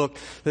of this book,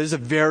 this is a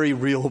very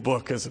real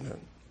book, isn't it?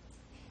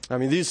 I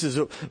mean,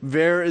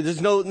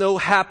 there's no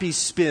happy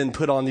spin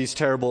put on these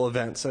terrible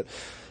events.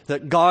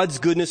 That God's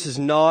goodness is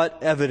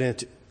not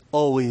evident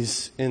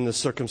always in the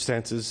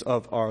circumstances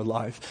of our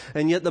life.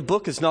 And yet the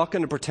book is not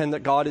going to pretend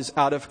that God is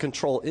out of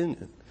control in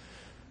it.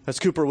 As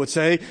Cooper would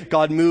say,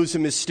 God moves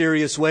in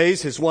mysterious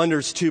ways, His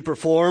wonders to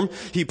perform.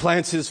 He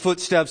plants His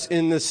footsteps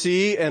in the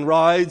sea and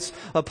rides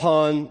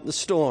upon the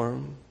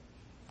storm.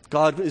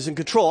 God is in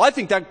control. I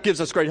think that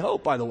gives us great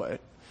hope, by the way.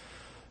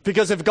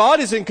 Because if God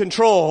is in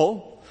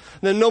control,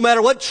 then no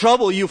matter what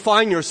trouble you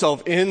find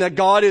yourself in, that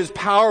God is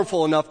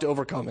powerful enough to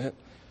overcome it.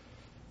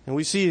 And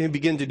we see Him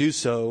begin to do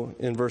so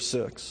in verse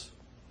 6.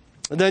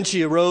 And then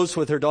she arose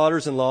with her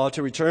daughters-in-law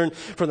to return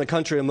from the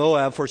country of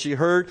Moab, for she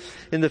heard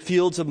in the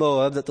fields of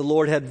Moab that the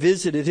Lord had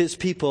visited His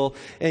people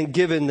and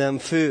given them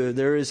food.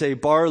 There is a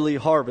barley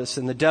harvest.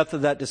 In the depth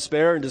of that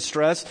despair and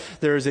distress,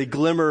 there is a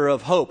glimmer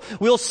of hope.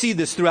 We'll see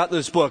this throughout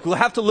this book. We'll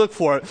have to look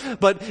for it.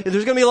 But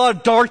there's going to be a lot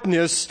of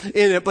darkness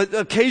in it. But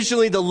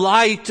occasionally the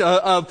light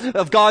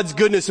of God's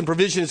goodness and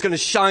provision is going to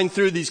shine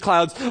through these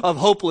clouds of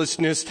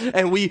hopelessness.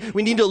 And we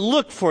need to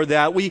look for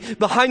that.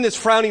 Behind this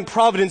frowning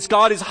providence,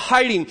 God is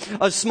hiding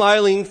a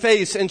smiling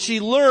face, and she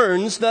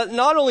learns that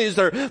not only is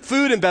there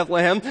food in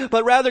Bethlehem,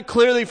 but rather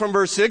clearly from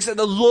verse 6 that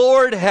the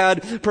Lord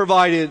had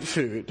provided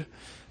food.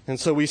 And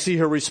so we see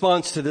her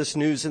response to this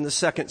news in the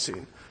second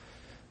scene,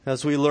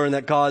 as we learn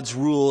that God's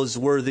rule is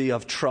worthy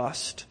of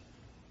trust.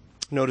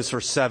 Notice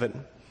verse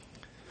 7.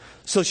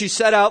 So she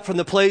set out from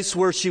the place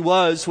where she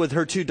was with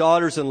her two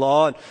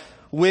daughters-in-law and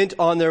went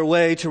on their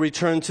way to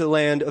return to the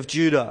land of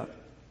Judah.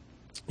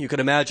 You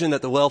can imagine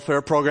that the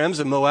welfare programs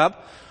in Moab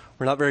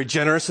were not very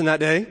generous in that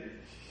day.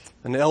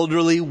 An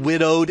elderly,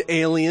 widowed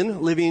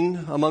alien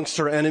living amongst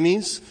her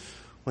enemies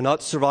will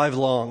not survive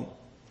long.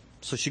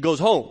 So she goes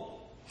home.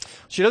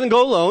 She doesn't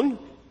go alone.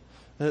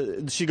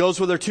 She goes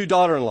with her two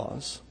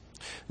daughter-in-laws.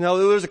 Now,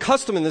 there was a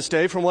custom in this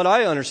day, from what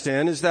I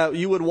understand, is that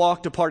you would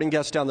walk departing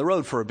guests down the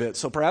road for a bit.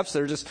 So perhaps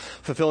they're just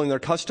fulfilling their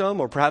custom,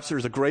 or perhaps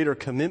there's a greater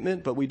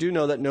commitment. But we do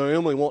know that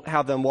Naomi won't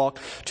have them walk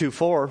too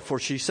far, for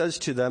she says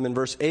to them in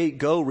verse 8,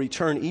 go,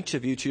 return each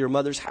of you to your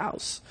mother's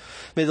house.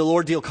 May the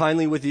Lord deal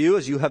kindly with you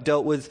as you have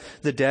dealt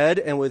with the dead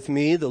and with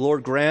me. The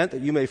Lord grant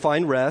that you may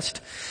find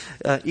rest,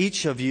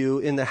 each of you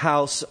in the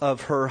house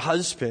of her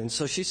husband.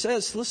 So she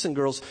says, listen,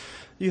 girls,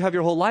 you have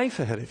your whole life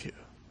ahead of you.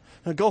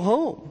 Now go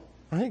home.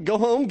 Right? Go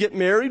home, get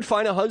married,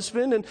 find a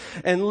husband,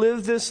 and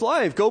live this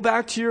life. Go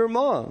back to your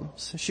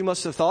moms. She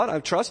must have thought,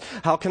 I trust,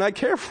 how can I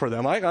care for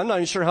them? I'm not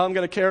even sure how I'm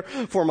going to care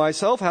for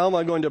myself. How am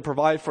I going to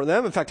provide for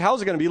them? In fact, how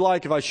is it going to be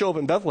like if I show up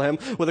in Bethlehem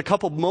with a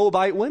couple of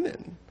Moabite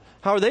women?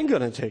 How are they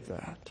going to take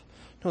that?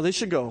 No, they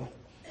should go.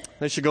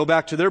 They should go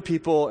back to their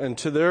people and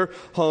to their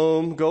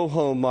home. Go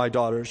home, my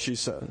daughter, she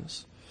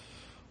says.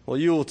 Well,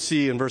 you will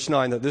see in verse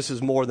 9 that this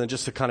is more than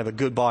just a kind of a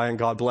goodbye and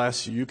God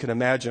bless you. You can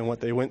imagine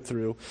what they went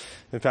through.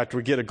 In fact,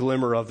 we get a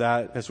glimmer of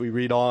that as we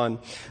read on.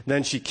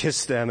 Then she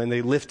kissed them, and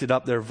they lifted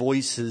up their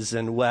voices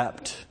and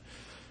wept.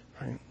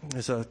 Right?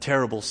 It's a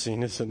terrible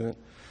scene, isn't it?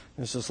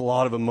 There's just a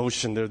lot of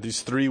emotion there.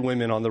 These three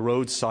women on the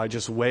roadside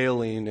just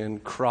wailing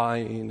and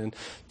crying and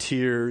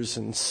tears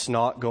and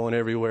snot going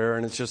everywhere.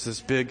 And it's just this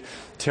big,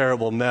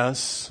 terrible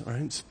mess,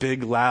 right? This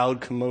big,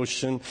 loud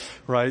commotion,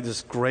 right?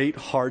 This great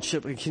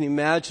hardship. And can you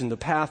imagine the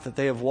path that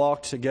they have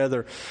walked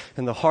together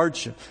and the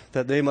hardship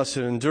that they must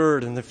have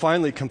endured? And they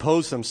finally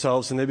compose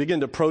themselves and they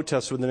begin to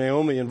protest with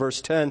Naomi. In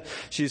verse 10,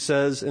 she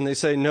says, and they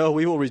say, no,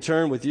 we will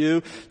return with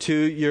you to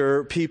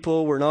your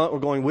people. We're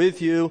going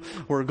with you.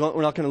 We're not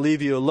going to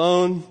leave you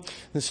alone.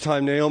 This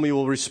time Naomi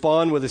will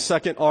respond with a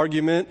second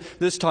argument,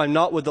 this time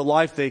not with the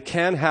life they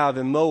can have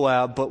in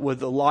Moab, but with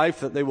the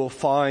life that they will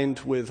find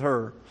with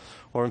her,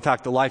 or in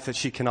fact the life that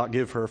she cannot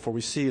give her, for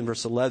we see in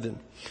verse 11.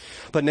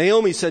 But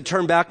Naomi said,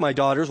 turn back, my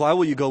daughters. Why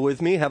will you go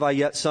with me? Have I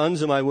yet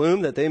sons in my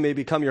womb that they may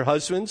become your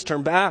husbands?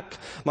 Turn back,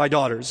 my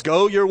daughters.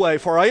 Go your way,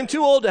 for I am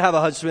too old to have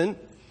a husband.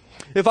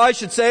 If I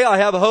should say I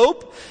have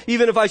hope,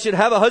 even if I should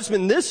have a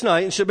husband this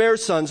night and should bear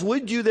sons,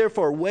 would you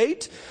therefore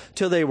wait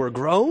till they were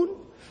grown?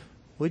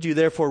 Would you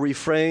therefore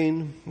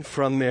refrain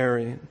from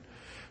marrying?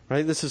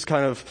 Right? This is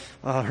kind of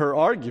her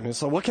argument.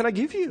 So what can I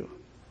give you?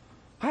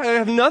 I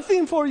have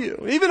nothing for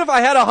you. Even if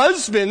I had a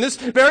husband this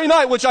very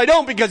night, which I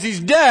don't because he's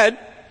dead.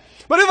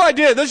 But if I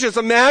did, let's just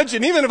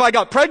imagine, even if I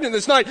got pregnant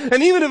this night,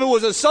 and even if it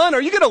was a son,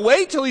 are you going to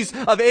wait till he's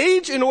of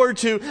age in order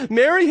to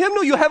marry him?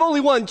 No, you have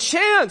only one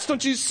chance.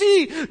 Don't you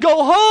see?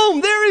 Go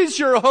home. There is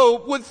your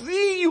hope. With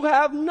thee, you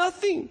have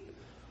nothing.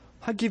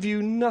 I give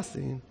you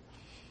nothing.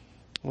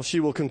 Well,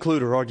 she will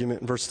conclude her argument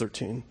in verse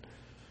 13.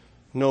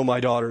 No, my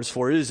daughters,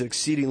 for it is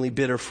exceedingly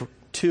bitter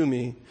to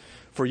me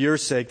for your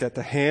sake that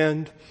the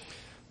hand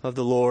of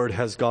the Lord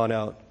has gone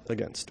out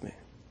against me.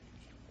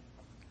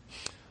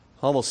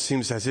 Almost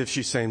seems as if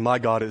she's saying, my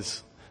God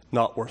is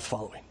not worth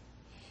following.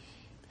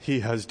 He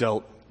has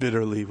dealt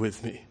bitterly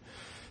with me.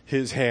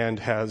 His hand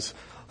has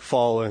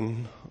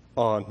fallen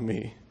on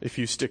me. If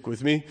you stick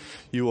with me,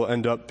 you will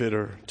end up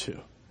bitter too.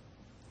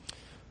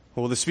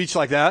 Well, with a speech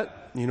like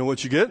that, you know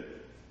what you get?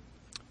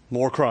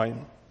 More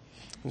crying.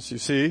 As you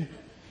see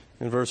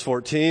in verse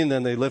 14,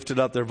 then they lifted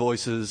up their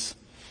voices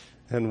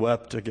and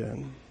wept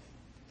again.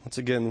 Once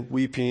again,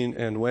 weeping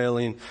and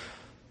wailing.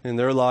 In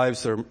their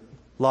lives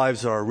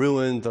are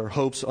ruined, their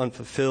hopes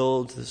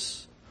unfulfilled,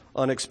 this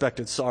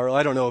unexpected sorrow.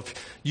 I don't know if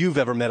you've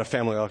ever met a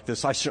family like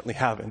this. I certainly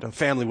haven't. A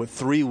family with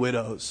 3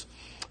 widows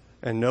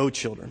and no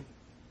children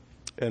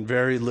and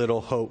very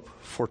little hope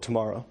for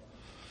tomorrow.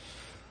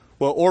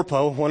 Well,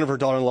 Orpah, one of her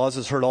daughter-in-laws,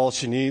 has heard all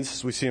she needs,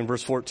 as we see in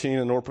verse 14,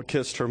 and Orpah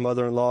kissed her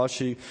mother-in-law.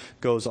 She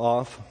goes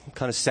off. I'm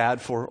kind of sad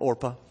for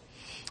Orpah.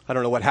 I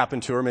don't know what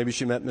happened to her. Maybe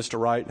she met Mr.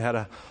 Right and had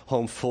a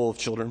home full of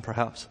children,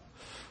 perhaps.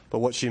 But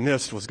what she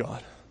missed was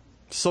God.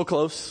 So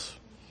close.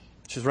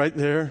 She's right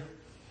there.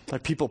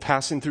 Like people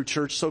passing through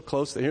church so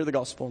close. They hear the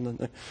gospel and then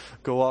they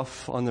go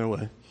off on their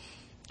way.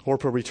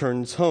 Orpah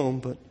returns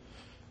home, but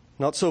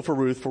not so for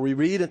Ruth. For we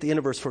read at the end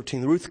of verse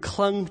 14, Ruth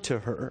clung to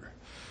her.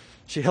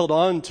 She held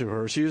on to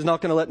her. She was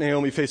not going to let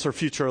Naomi face her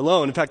future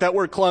alone. In fact, that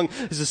word clung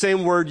is the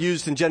same word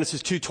used in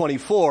Genesis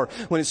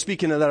 2:24 when it's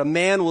speaking of that a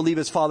man will leave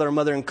his father and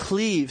mother and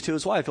cleave to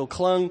his wife. He'll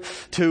clung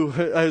to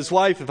his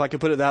wife, if I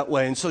could put it that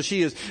way. And so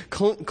she is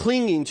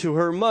clinging to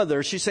her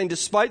mother. She's saying,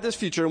 despite this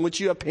future in which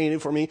you have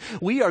painted for me,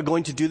 we are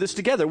going to do this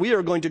together. We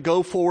are going to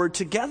go forward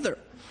together.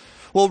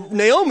 Well,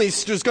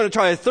 Naomi's just going to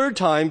try a third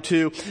time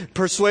to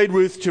persuade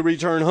Ruth to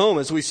return home,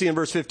 as we see in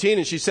verse 15.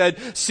 And she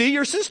said, see,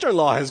 your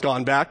sister-in-law has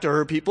gone back to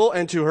her people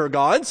and to her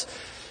gods.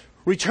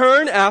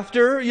 Return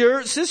after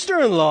your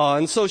sister-in-law.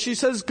 And so she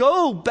says,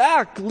 go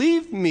back,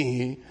 leave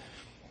me.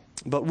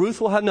 But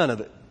Ruth will have none of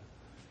it.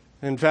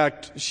 In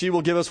fact, she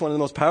will give us one of the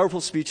most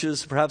powerful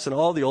speeches, perhaps in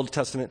all the Old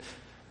Testament,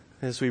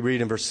 as we read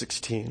in verse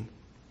 16.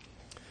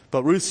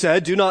 But Ruth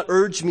said, do not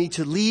urge me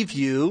to leave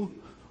you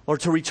or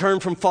to return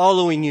from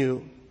following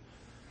you.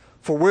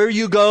 For where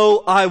you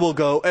go, I will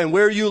go, and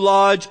where you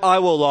lodge, I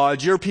will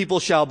lodge. Your people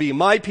shall be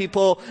my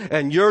people,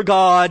 and your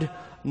God,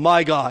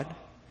 my God.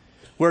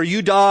 Where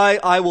you die,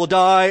 I will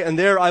die, and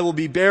there I will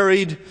be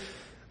buried.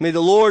 May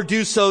the Lord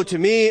do so to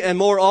me, and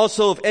more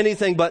also, if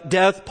anything but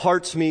death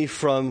parts me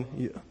from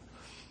you.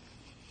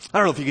 I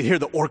don't know if you can hear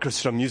the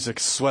orchestra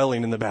music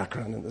swelling in the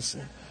background in this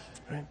scene.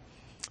 Right?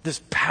 This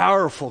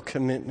powerful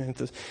commitment,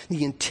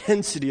 the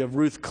intensity of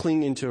Ruth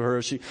clinging to her.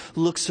 She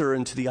looks her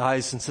into the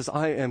eyes and says,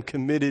 I am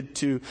committed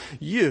to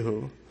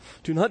you.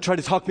 Do not try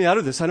to talk me out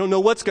of this. I don't know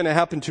what's going to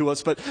happen to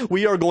us, but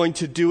we are going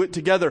to do it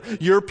together.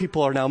 Your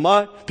people are now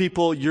my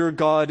people. Your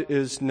God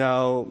is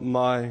now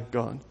my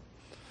God.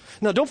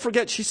 Now, don't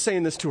forget, she's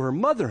saying this to her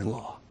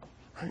mother-in-law.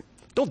 Right?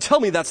 Don't tell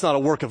me that's not a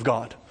work of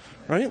God.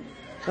 Right?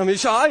 I mean,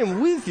 I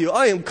am with you.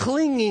 I am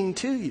clinging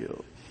to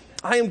you.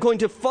 I am going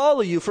to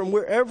follow you from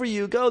wherever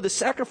you go. The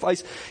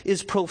sacrifice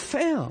is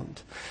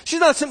profound. She's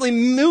not simply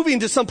moving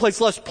to someplace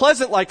less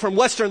pleasant, like from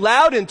Western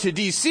Loudoun to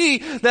D.C.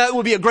 That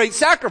would be a great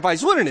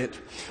sacrifice, wouldn't it?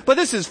 But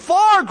this is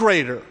far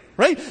greater,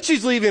 right?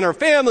 She's leaving her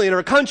family and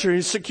her country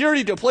and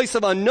security to a place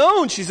of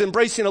unknown. She's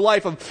embracing a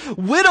life of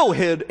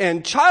widowhood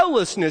and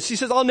childlessness. She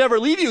says, I'll never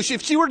leave you.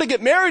 If she were to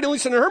get married, at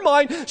least in her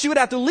mind, she would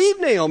have to leave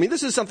Naomi.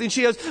 This is something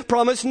she has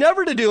promised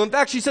never to do. In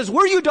fact, she says,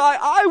 where you die,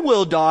 I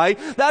will die.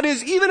 That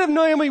is, even if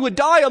Naomi would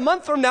die a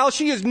month from now,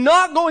 she is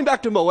not going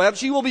back to Moab.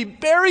 She will be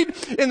buried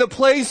in the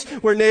place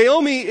where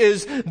Naomi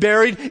is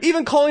buried,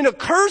 even calling a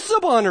curse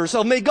upon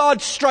herself. May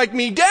God strike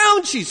me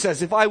down, she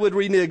says, if I would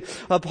renege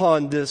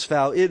upon this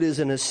vow. It is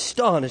an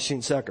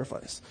astonishing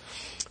sacrifice,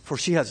 for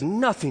she has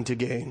nothing to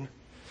gain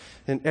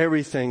and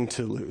everything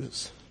to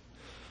lose.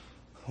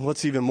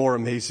 What's even more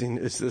amazing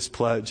is this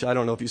pledge. I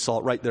don't know if you saw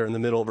it right there in the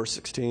middle of verse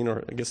 16,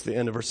 or I guess the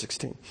end of verse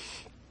 16.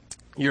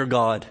 Your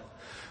God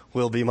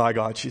will be my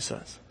God, she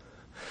says.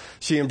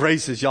 She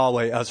embraces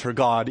Yahweh as her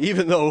God,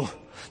 even though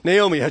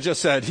Naomi had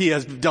just said, he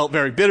has dealt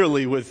very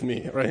bitterly with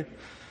me, right?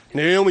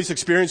 Naomi's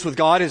experience with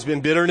God has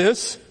been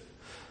bitterness.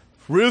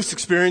 Ruth's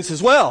experience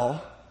as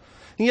well.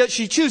 And yet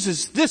she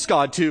chooses this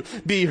God to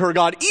be her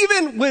God,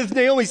 even with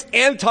Naomi's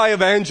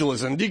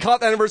anti-evangelism. Do you caught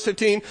that in verse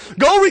 15?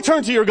 Go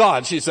return to your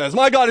God, she says.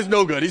 My God is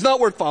no good. He's not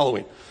worth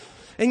following.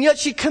 And yet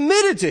she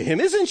committed to him,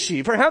 isn't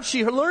she? Perhaps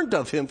she learned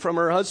of him from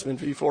her husband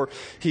before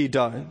he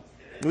died.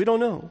 We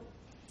don't know.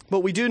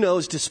 What we do know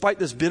is despite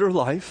this bitter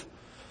life,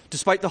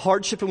 despite the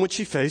hardship in which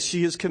she faced,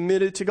 she is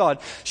committed to God.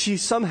 She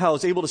somehow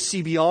is able to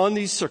see beyond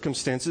these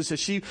circumstances as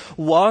she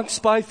walks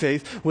by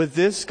faith with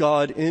this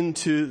God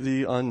into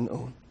the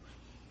unknown.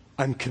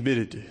 I'm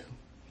committed to him.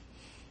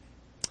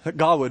 That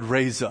God would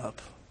raise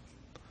up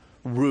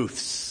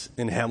Ruths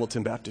in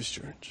Hamilton Baptist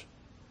Church.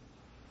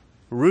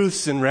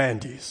 Ruths and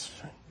Randys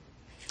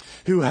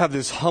who have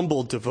this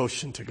humble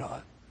devotion to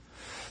God.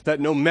 That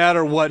no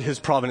matter what his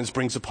providence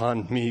brings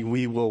upon me,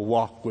 we will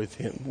walk with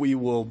him. We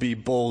will be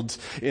bold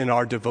in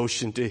our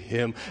devotion to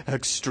him,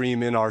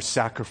 extreme in our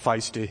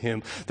sacrifice to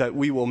him, that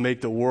we will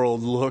make the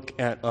world look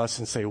at us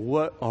and say,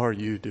 what are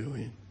you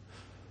doing?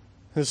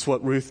 This is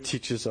what Ruth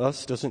teaches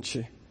us, doesn't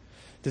she?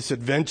 This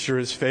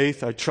adventurous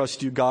faith. I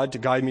trust you, God, to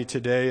guide me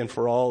today and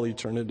for all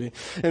eternity.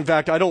 In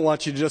fact, I don't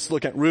want you to just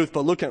look at Ruth,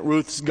 but look at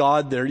Ruth's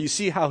God there. You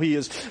see how he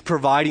is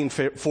providing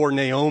for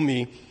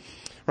Naomi,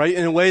 right?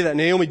 In a way that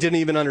Naomi didn't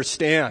even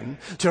understand.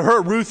 To her,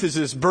 Ruth is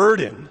this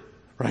burden,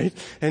 right?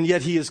 And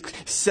yet he is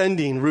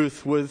sending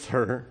Ruth with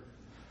her.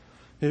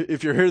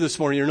 If you're here this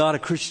morning, you're not a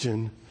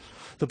Christian.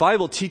 The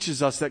Bible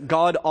teaches us that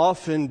God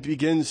often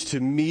begins to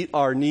meet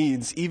our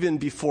needs even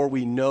before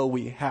we know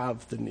we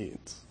have the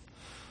needs.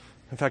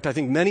 In fact, I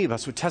think many of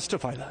us would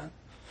testify that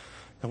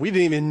we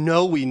didn't even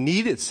know we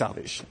needed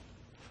salvation.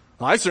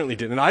 I certainly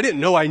didn't. I didn't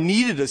know I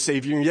needed a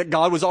Savior, and yet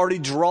God was already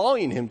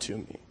drawing him to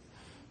me,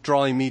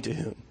 drawing me to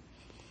him.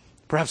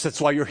 Perhaps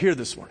that's why you're here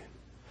this morning.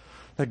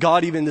 That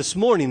God even this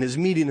morning is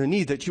meeting a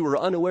need that you were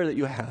unaware that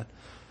you had,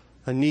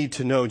 a need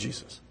to know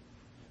Jesus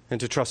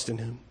and to trust in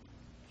him.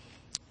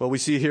 Well, we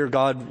see here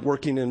God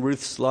working in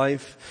Ruth's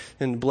life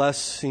and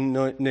blessing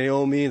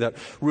Naomi, that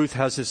Ruth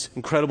has this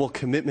incredible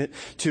commitment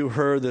to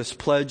her, this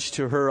pledge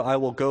to her, I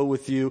will go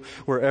with you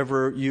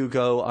wherever you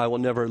go, I will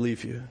never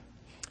leave you.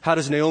 How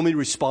does Naomi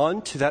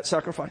respond to that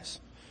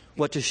sacrifice?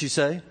 What does she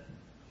say?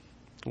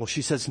 Well,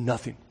 she says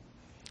nothing.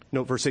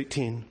 Note verse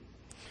 18.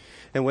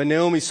 And when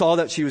Naomi saw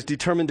that she was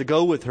determined to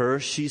go with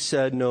her, she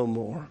said no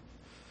more.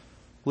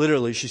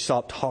 Literally, she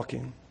stopped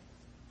talking.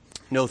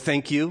 No,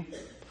 thank you.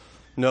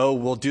 No,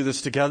 we'll do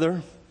this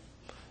together.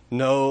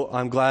 No,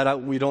 I'm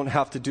glad we don't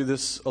have to do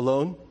this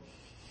alone.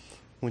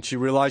 When she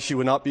realized she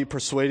would not be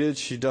persuaded,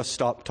 she just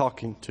stopped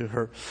talking to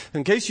her.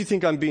 In case you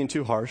think I'm being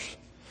too harsh,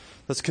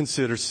 let's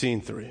consider scene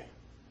 3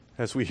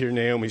 as we hear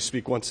Naomi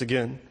speak once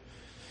again.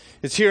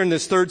 It's here in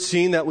this third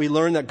scene that we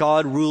learn that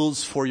God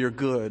rules for your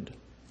good.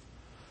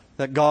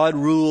 That God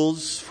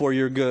rules for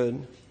your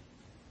good.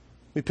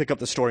 We pick up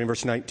the story in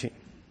verse 19.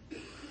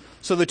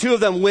 So the two of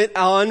them went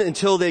on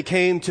until they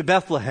came to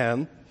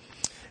Bethlehem.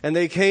 And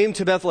they came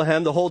to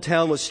Bethlehem. The whole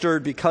town was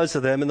stirred because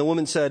of them. And the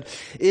woman said,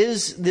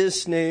 is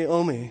this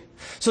Naomi?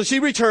 So she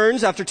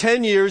returns after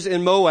 10 years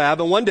in Moab.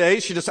 And one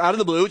day, she just out of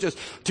the blue, just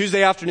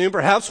Tuesday afternoon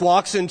perhaps,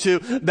 walks into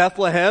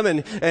Bethlehem.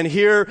 And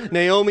here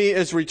Naomi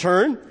is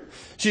returned.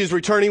 She is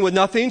returning with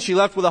nothing. She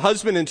left with a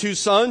husband and 2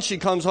 sons. She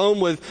comes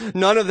home with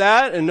none of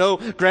that and no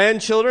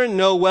grandchildren,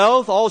 no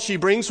wealth. All she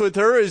brings with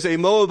her is a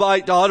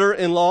Moabite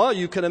daughter-in-law.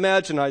 You can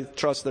imagine, I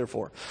trust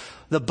therefore,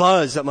 the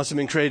buzz that must have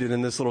been created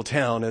in this little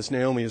town as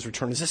Naomi is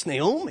returned. Is this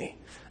Naomi?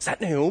 Is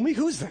that Naomi?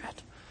 Who's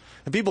that?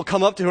 And people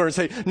come up to her and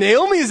say,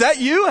 Naomi, is that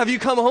you? Have you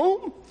come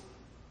home?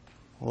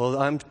 Well,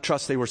 I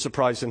trust they were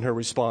surprised in her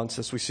response,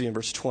 as we see in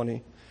verse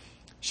 20.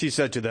 She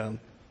said to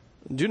them,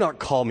 do not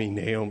call me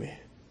Naomi.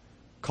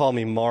 Call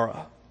me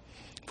Mara,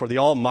 for the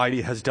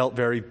Almighty has dealt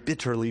very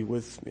bitterly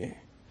with me.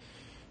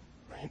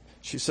 Right?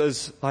 She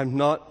says, I'm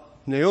not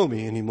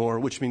Naomi anymore,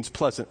 which means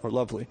pleasant or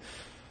lovely.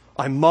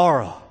 I'm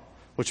Mara,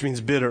 which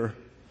means bitter.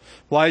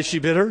 Why is she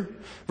bitter?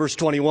 Verse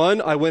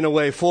 21, I went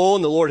away full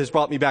and the Lord has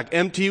brought me back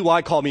empty.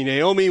 Why call me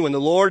Naomi when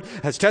the Lord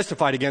has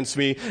testified against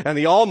me and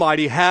the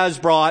Almighty has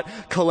brought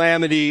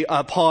calamity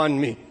upon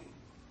me?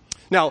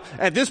 Now,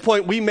 at this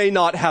point, we may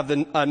not have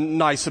a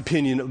nice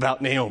opinion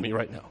about Naomi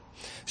right now.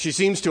 She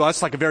seems to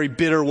us like a very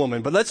bitter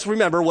woman, but let's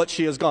remember what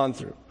she has gone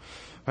through.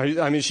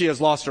 I mean, she has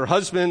lost her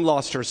husband,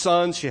 lost her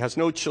sons, she has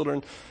no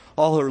children.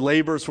 All her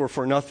labors were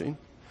for nothing.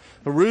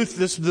 Ruth,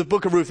 the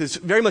book of Ruth is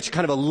very much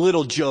kind of a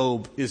little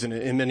Job, isn't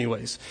it, in many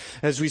ways?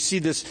 As we see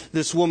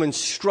this woman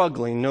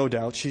struggling, no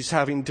doubt. She's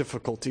having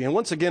difficulty. And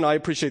once again, I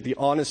appreciate the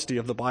honesty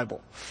of the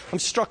Bible. I'm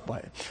struck by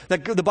it.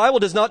 That the Bible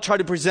does not try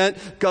to present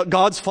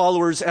God's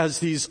followers as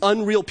these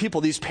unreal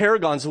people, these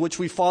paragons in which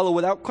we follow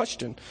without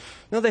question.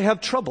 No, they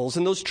have troubles,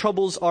 and those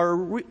troubles are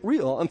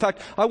real. In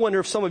fact, I wonder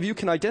if some of you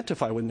can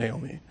identify with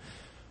Naomi.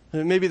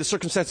 Maybe the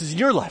circumstances in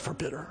your life are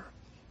bitter.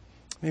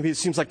 Maybe it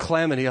seems like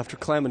calamity after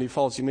calamity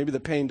falls you. Maybe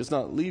the pain does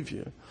not leave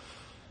you.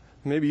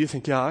 Maybe you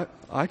think, yeah,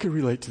 I could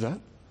relate to that.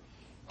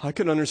 I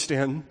could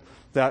understand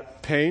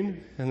that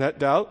pain and that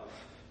doubt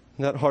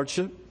and that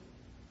hardship.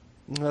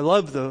 And I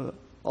love the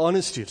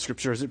honesty of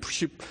Scripture as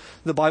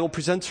the Bible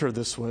presents her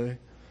this way.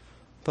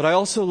 But I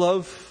also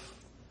love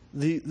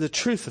the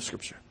truth of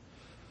Scripture.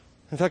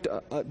 In fact,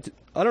 I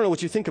don't know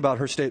what you think about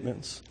her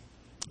statements.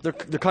 They're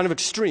kind of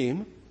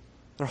extreme.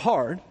 They're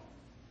hard.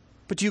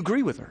 But do you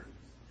agree with her?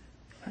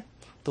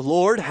 The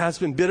Lord has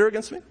been bitter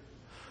against me.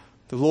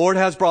 The Lord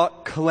has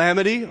brought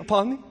calamity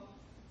upon me.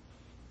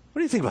 What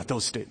do you think about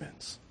those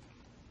statements?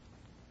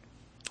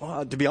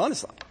 Well, to be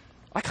honest,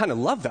 I kind of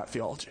love that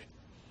theology.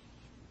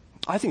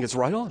 I think it's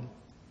right on.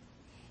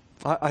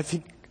 I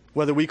think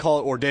whether we call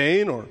it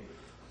ordain or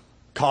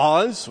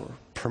cause or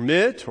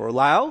permit or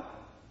allow,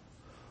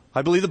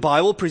 I believe the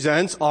Bible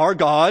presents our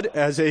God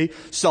as a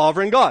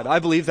sovereign God. I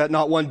believe that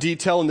not one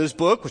detail in this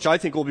book, which I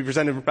think will be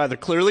presented rather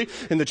clearly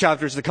in the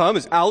chapters to come,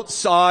 is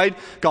outside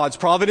God's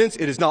providence.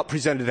 It is not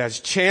presented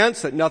as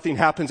chance, that nothing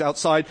happens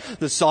outside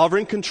the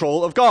sovereign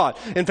control of God.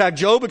 In fact,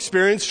 Job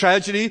experienced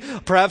tragedy,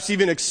 perhaps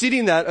even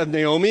exceeding that of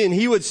Naomi, and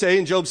he would say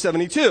in Job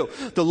 72,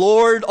 "The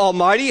Lord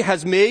Almighty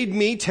has made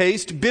me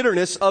taste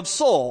bitterness of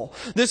soul."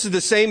 This is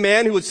the same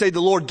man who would say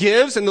the Lord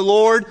gives and the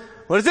Lord,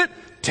 what is it?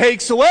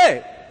 Takes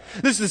away.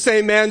 This is the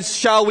same man,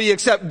 shall we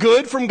accept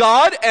good from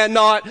God and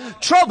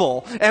not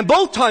trouble? And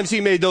both times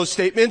he made those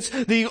statements,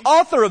 the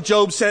author of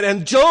Job said,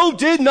 and Job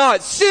did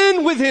not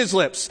sin with his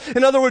lips.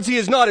 In other words, he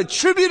is not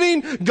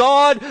attributing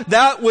God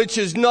that which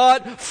is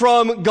not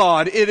from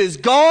God. It is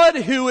God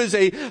who is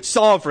a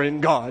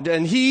sovereign God,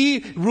 and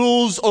he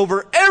rules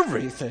over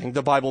everything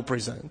the Bible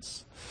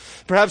presents.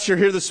 Perhaps you're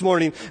here this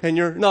morning and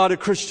you're not a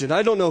Christian.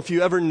 I don't know if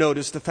you ever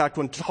noticed the fact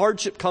when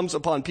hardship comes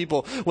upon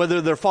people,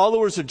 whether they're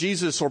followers of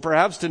Jesus or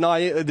perhaps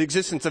deny the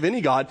existence of any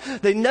God,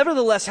 they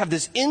nevertheless have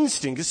this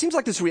instinct. It seems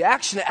like this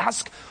reaction to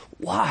ask,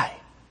 why?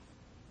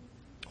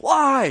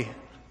 Why?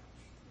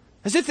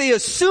 As if they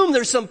assume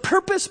there's some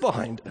purpose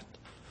behind it.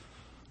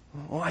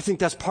 Well, I think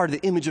that's part of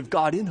the image of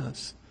God in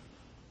us.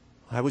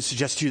 I would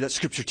suggest to you that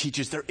Scripture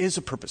teaches there is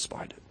a purpose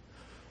behind it.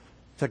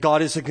 That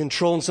God is in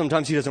control, and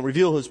sometimes he doesn't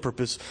reveal his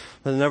purpose,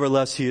 but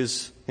nevertheless he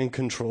is in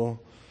control.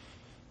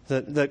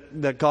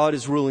 That God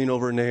is ruling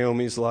over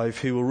Naomi's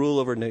life. He will rule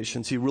over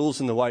nations. He rules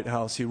in the White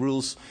House. He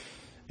rules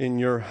in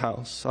your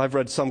house. I've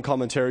read some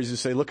commentaries who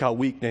say, look how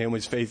weak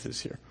Naomi's faith is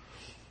here.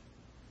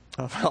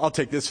 I'll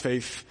take this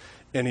faith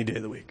any day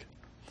of the week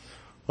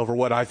over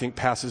what I think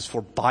passes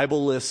for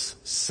Bible-less,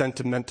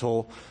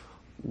 sentimental,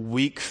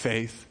 weak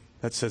faith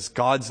that says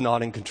God's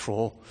not in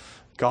control.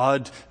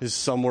 God is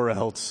somewhere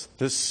else.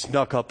 This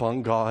snuck up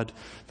on God,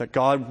 that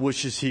God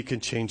wishes he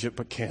could change it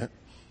but can't.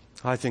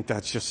 I think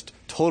that's just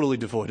totally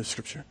devoid of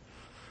Scripture.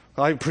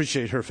 I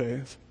appreciate her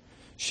faith.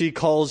 She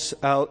calls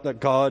out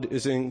that God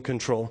is in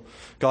control.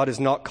 God is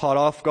not caught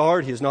off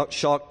guard. He is not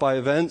shocked by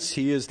events.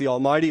 He is the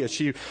Almighty. As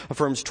she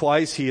affirms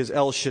twice, he is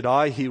El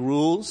Shaddai. He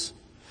rules.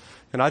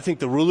 And I think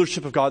the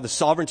rulership of God, the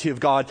sovereignty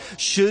of God,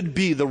 should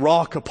be the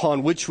rock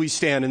upon which we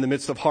stand in the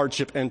midst of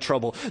hardship and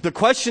trouble. The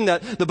question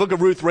that the book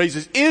of Ruth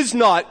raises is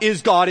not,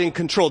 is God in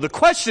control? The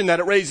question that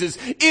it raises,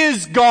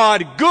 is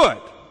God good?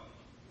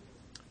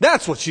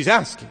 That's what she's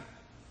asking.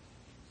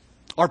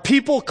 Are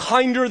people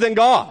kinder than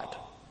God?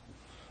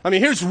 I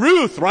mean, here's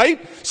Ruth, right?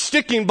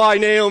 Sticking by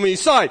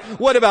Naomi's side.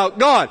 What about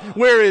God?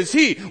 Where is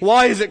he?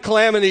 Why is it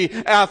calamity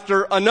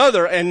after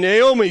another? And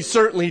Naomi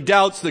certainly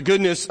doubts the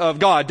goodness of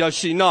God, does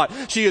she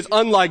not? She is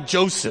unlike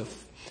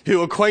Joseph,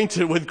 who,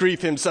 acquainted with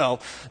grief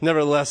himself,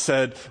 nevertheless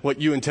said, what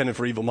you intended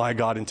for evil, my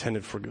God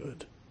intended for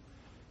good.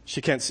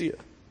 She can't see it.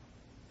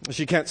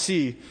 She can't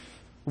see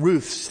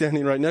Ruth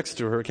standing right next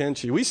to her, can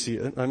she? We see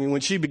it. I mean,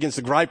 when she begins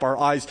to gripe, our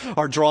eyes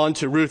are drawn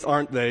to Ruth,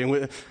 aren't they?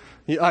 And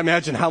I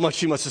imagine how much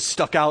she must have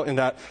stuck out in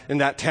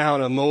that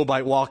town, a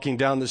Moabite walking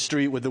down the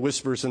street with the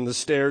whispers and the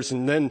stares,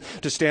 and then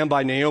to stand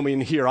by Naomi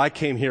and hear, I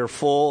came here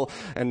full,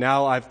 and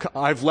now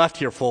I've left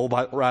here full,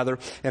 but rather,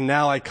 and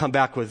now I come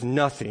back with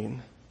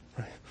nothing.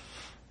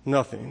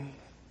 Nothing.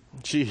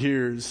 She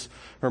hears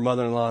her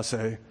mother-in-law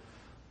say,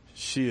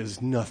 she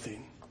is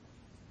nothing.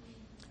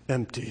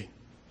 Empty.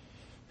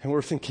 And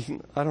we're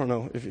thinking, I don't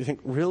know, if you think,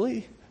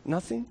 really?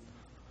 Nothing?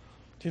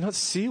 Do you not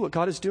see what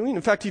God is doing?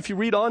 In fact, if you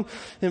read on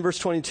in verse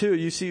 22,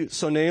 you see,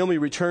 so Naomi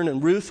returned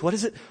and Ruth, what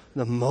is it?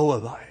 The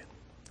Moabite.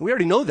 We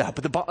already know that,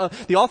 but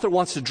the author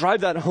wants to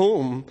drive that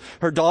home.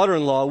 Her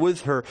daughter-in-law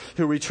with her,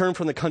 who returned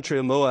from the country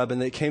of Moab,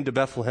 and they came to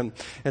Bethlehem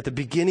at the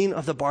beginning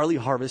of the barley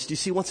harvest. You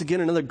see, once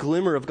again, another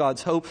glimmer of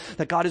God's hope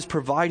that God is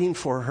providing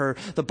for her.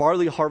 The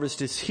barley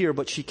harvest is here,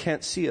 but she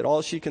can't see it.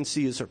 All she can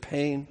see is her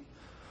pain.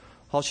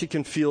 All she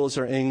can feel is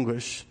her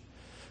anguish.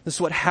 This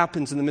is what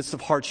happens in the midst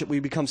of hardship. We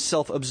become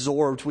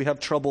self-absorbed. We have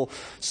trouble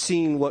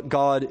seeing what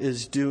God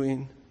is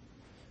doing.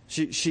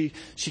 She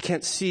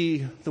can't see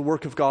the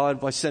work of God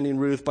by sending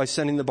Ruth, by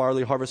sending the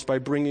barley harvest, by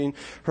bringing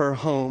her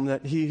home,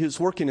 that He is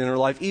working in her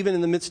life, even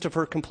in the midst of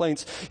her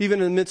complaints, even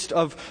in the midst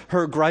of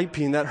her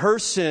griping, that her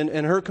sin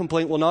and her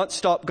complaint will not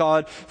stop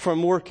God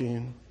from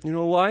working. You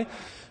know why?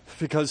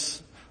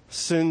 Because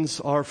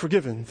sins are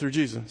forgiven through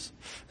Jesus.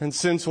 And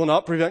sins will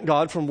not prevent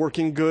God from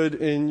working good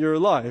in your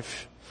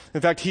life.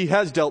 In fact, He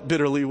has dealt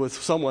bitterly with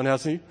someone,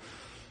 hasn't He?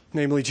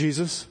 Namely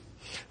Jesus.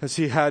 As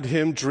He had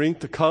him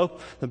drink the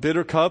cup, the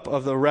bitter cup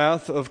of the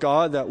wrath of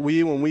God, that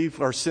we, when we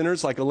are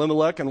sinners like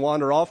Elimelech and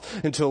wander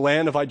off into a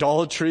land of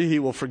idolatry, He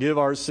will forgive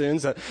our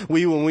sins. That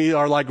we, when we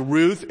are like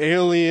Ruth,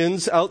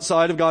 aliens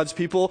outside of God's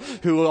people,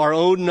 who are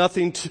owed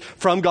nothing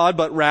from God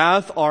but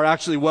wrath, are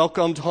actually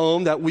welcomed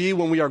home. That we,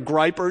 when we are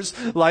gripers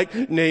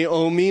like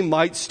Naomi,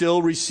 might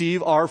still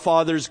receive our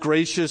Father's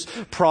gracious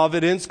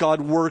providence.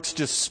 God works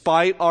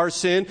despite our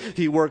sin.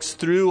 He works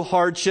through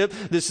hardship.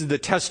 This is the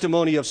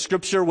testimony of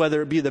Scripture,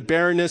 whether it be the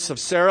barrenness of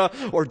Sarah,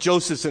 or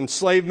Joseph's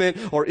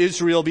enslavement, or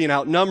Israel being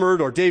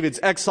outnumbered, or David's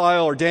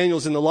exile, or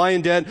Daniel's in the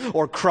lion den,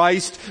 or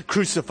Christ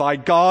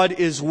crucified. God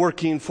is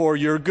working for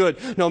your good.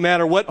 No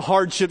matter what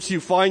hardships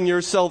you find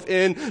yourself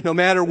in, no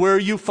matter where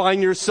you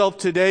find yourself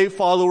today,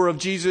 follower of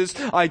Jesus,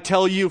 I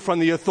tell you from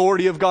the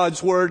authority of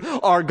God's word,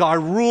 our God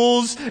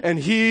rules, and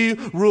He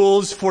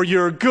rules for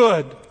your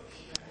good.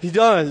 He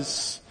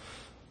does.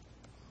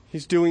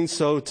 He's doing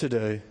so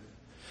today.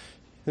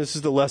 This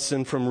is the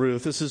lesson from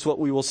Ruth. This is what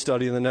we will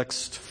study in the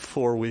next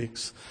 4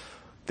 weeks.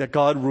 That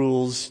God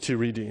rules to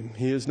redeem.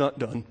 He is not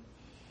done.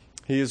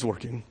 He is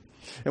working.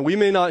 And we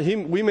may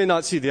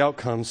not see the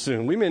outcome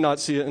soon. We may not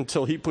see it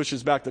until He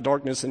pushes back the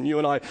darkness and you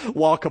and I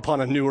walk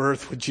upon a new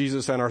earth with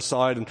Jesus on our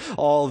side and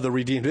all of the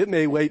redeemed. It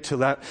may wait till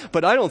that.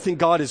 But I don't think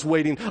God is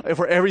waiting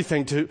for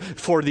everything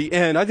for the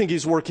end. I think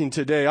He's working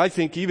today. I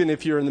think even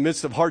if you're in the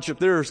midst of hardship,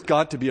 there's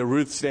got to be a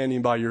Ruth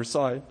standing by your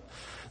side.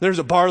 There's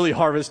a barley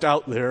harvest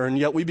out there, and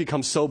yet we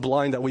become so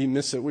blind that we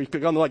miss it. We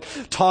become like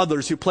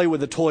toddlers who play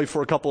with a toy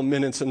for a couple of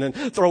minutes and then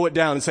throw it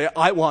down and say,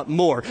 I want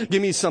more.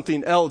 Give me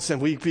something else.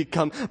 And we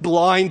become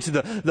blind to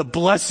the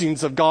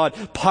blessings of God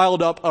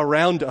piled up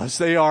around us.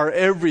 They are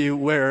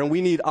everywhere, and we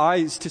need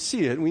eyes to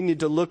see it. We need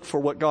to look for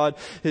what God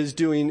is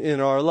doing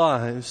in our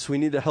lives. We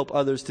need to help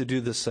others to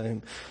do the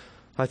same.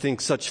 I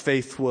think such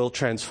faith will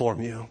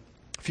transform you.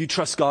 If you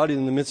trust God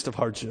in the midst of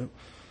hardship,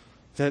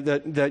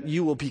 that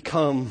you will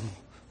become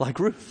like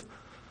Ruth,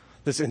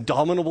 this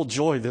indomitable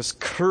joy, this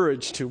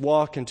courage to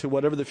walk into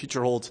whatever the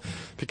future holds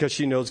because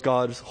she knows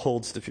God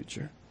holds the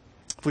future.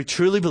 If we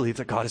truly believe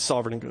that God is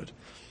sovereign and good,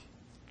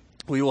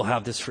 we will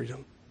have this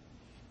freedom.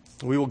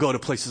 We will go to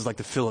places like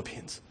the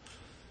Philippines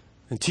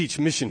and teach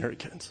missionary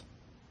kids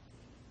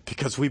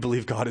because we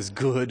believe God is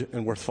good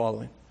and worth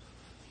following.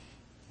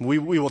 We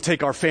will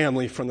take our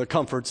family from the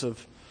comforts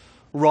of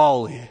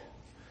Raleigh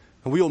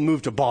and we will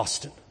move to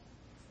Boston,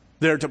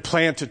 there to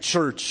plant a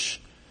church,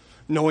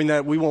 knowing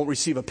that we won't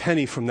receive a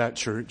penny from that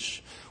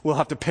church. We'll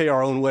have to pay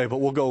our own way,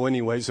 but we'll go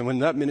anyways. And when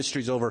that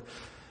ministry's over,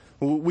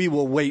 we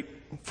will wait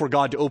for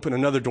God to open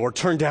another door,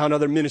 turn down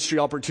other ministry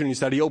opportunities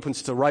that He opens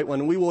to the right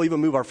one. And we will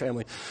even move our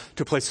family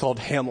to a place called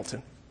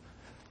Hamilton,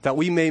 that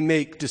we may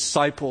make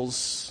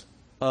disciples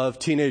of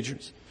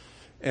teenagers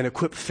and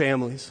equip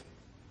families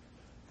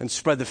and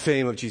spread the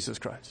fame of Jesus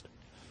Christ.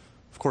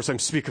 Of course, I'm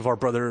speaking of our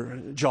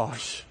brother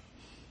Josh.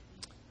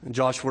 And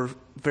Josh, we're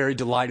very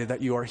delighted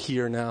that you are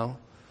here now.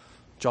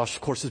 Josh,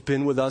 of course, has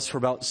been with us for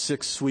about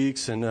 6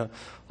 weeks, and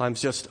I'm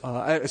just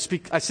I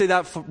say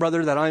that,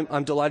 brother, that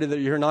I'm delighted that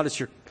you're here, not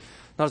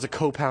as a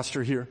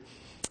co-pastor here,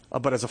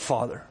 but as a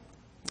father.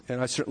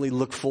 And I certainly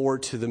look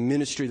forward to the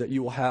ministry that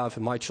you will have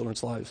in my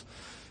children's lives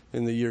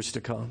in the years to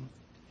come.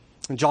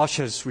 And Josh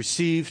has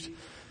received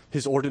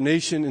his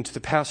ordination into the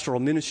pastoral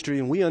ministry,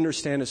 and we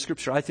understand, as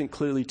Scripture, I think,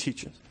 clearly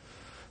teaches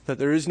that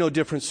there is no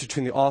difference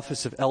between the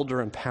office of elder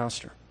and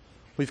pastor.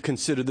 We've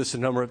considered this a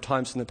number of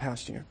times in the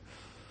past year.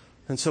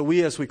 And so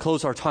as we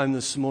close our time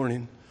this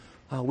morning,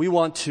 we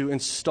want to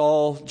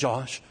install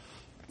Josh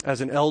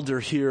as an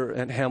elder here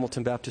at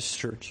Hamilton Baptist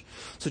Church.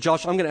 So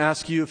Josh, I'm going to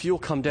ask you if you'll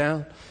come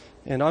down,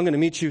 and I'm going to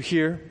meet you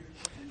here.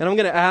 And I'm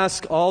going to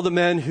ask all the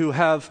men who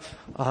have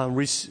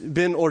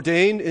been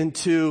ordained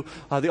into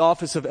the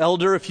office of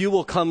elder, if you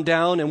will come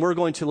down, and we're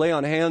going to lay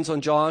on hands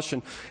on Josh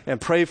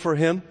and pray for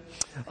him.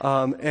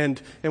 And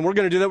we're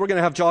going to do that. We're going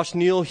to have Josh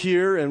kneel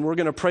here, and we're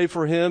going to pray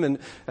for him and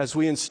as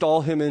we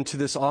install him into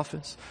this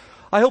office.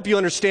 I hope you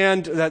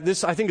understand that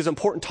this, I think, is an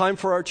important time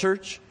for our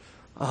church.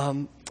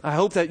 I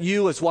hope that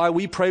you, as why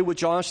we pray with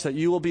Josh, that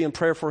you will be in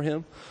prayer for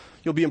him.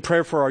 You'll be in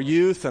prayer for our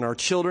youth and our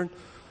children.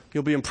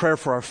 You'll be in prayer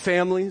for our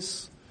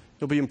families.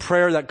 It'll be in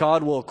prayer that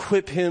God will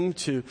equip him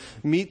to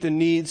meet the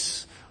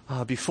needs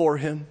before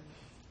him,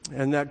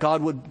 and that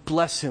God would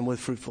bless him with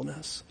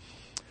fruitfulness.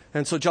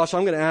 And so, Josh,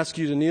 I'm going to ask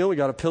you to kneel. We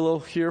got a pillow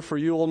here for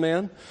you, old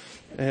man.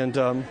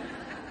 And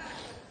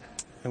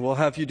we'll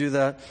have you do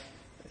that.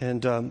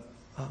 And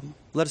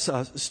let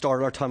us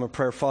start our time of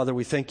prayer. Father,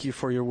 we thank you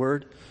for your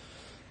word.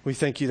 We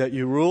thank you that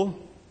you rule.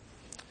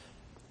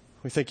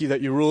 We thank you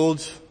that you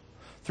ruled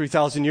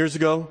 3,000 years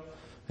ago,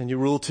 and you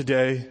rule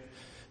today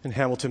in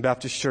Hamilton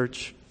Baptist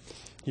Church.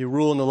 You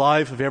rule in the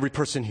life of every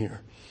person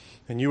here,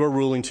 and you are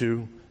ruling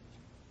too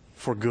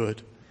for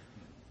good.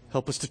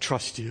 Help us to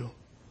trust you.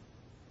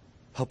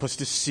 Help us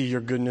to see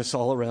your goodness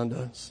all around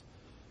us.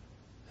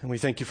 And we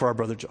thank you for our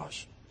brother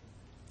Josh.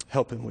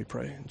 Help him, we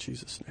pray, in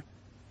Jesus' name.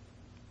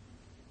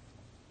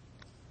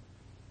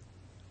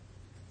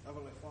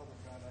 Heavenly Father,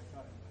 God, I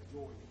come and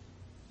adore you.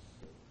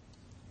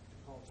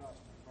 Call Josh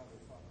my brother,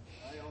 Father.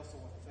 I also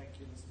want to thank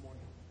you this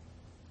morning,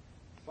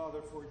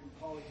 Father, for you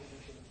calling him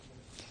into this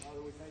ministry.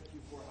 Father, we thank you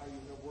for how you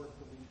have worked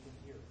to lead him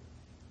here.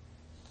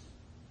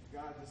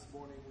 God, this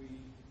morning we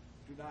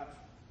do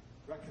not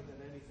reckon that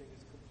anything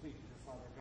is complete.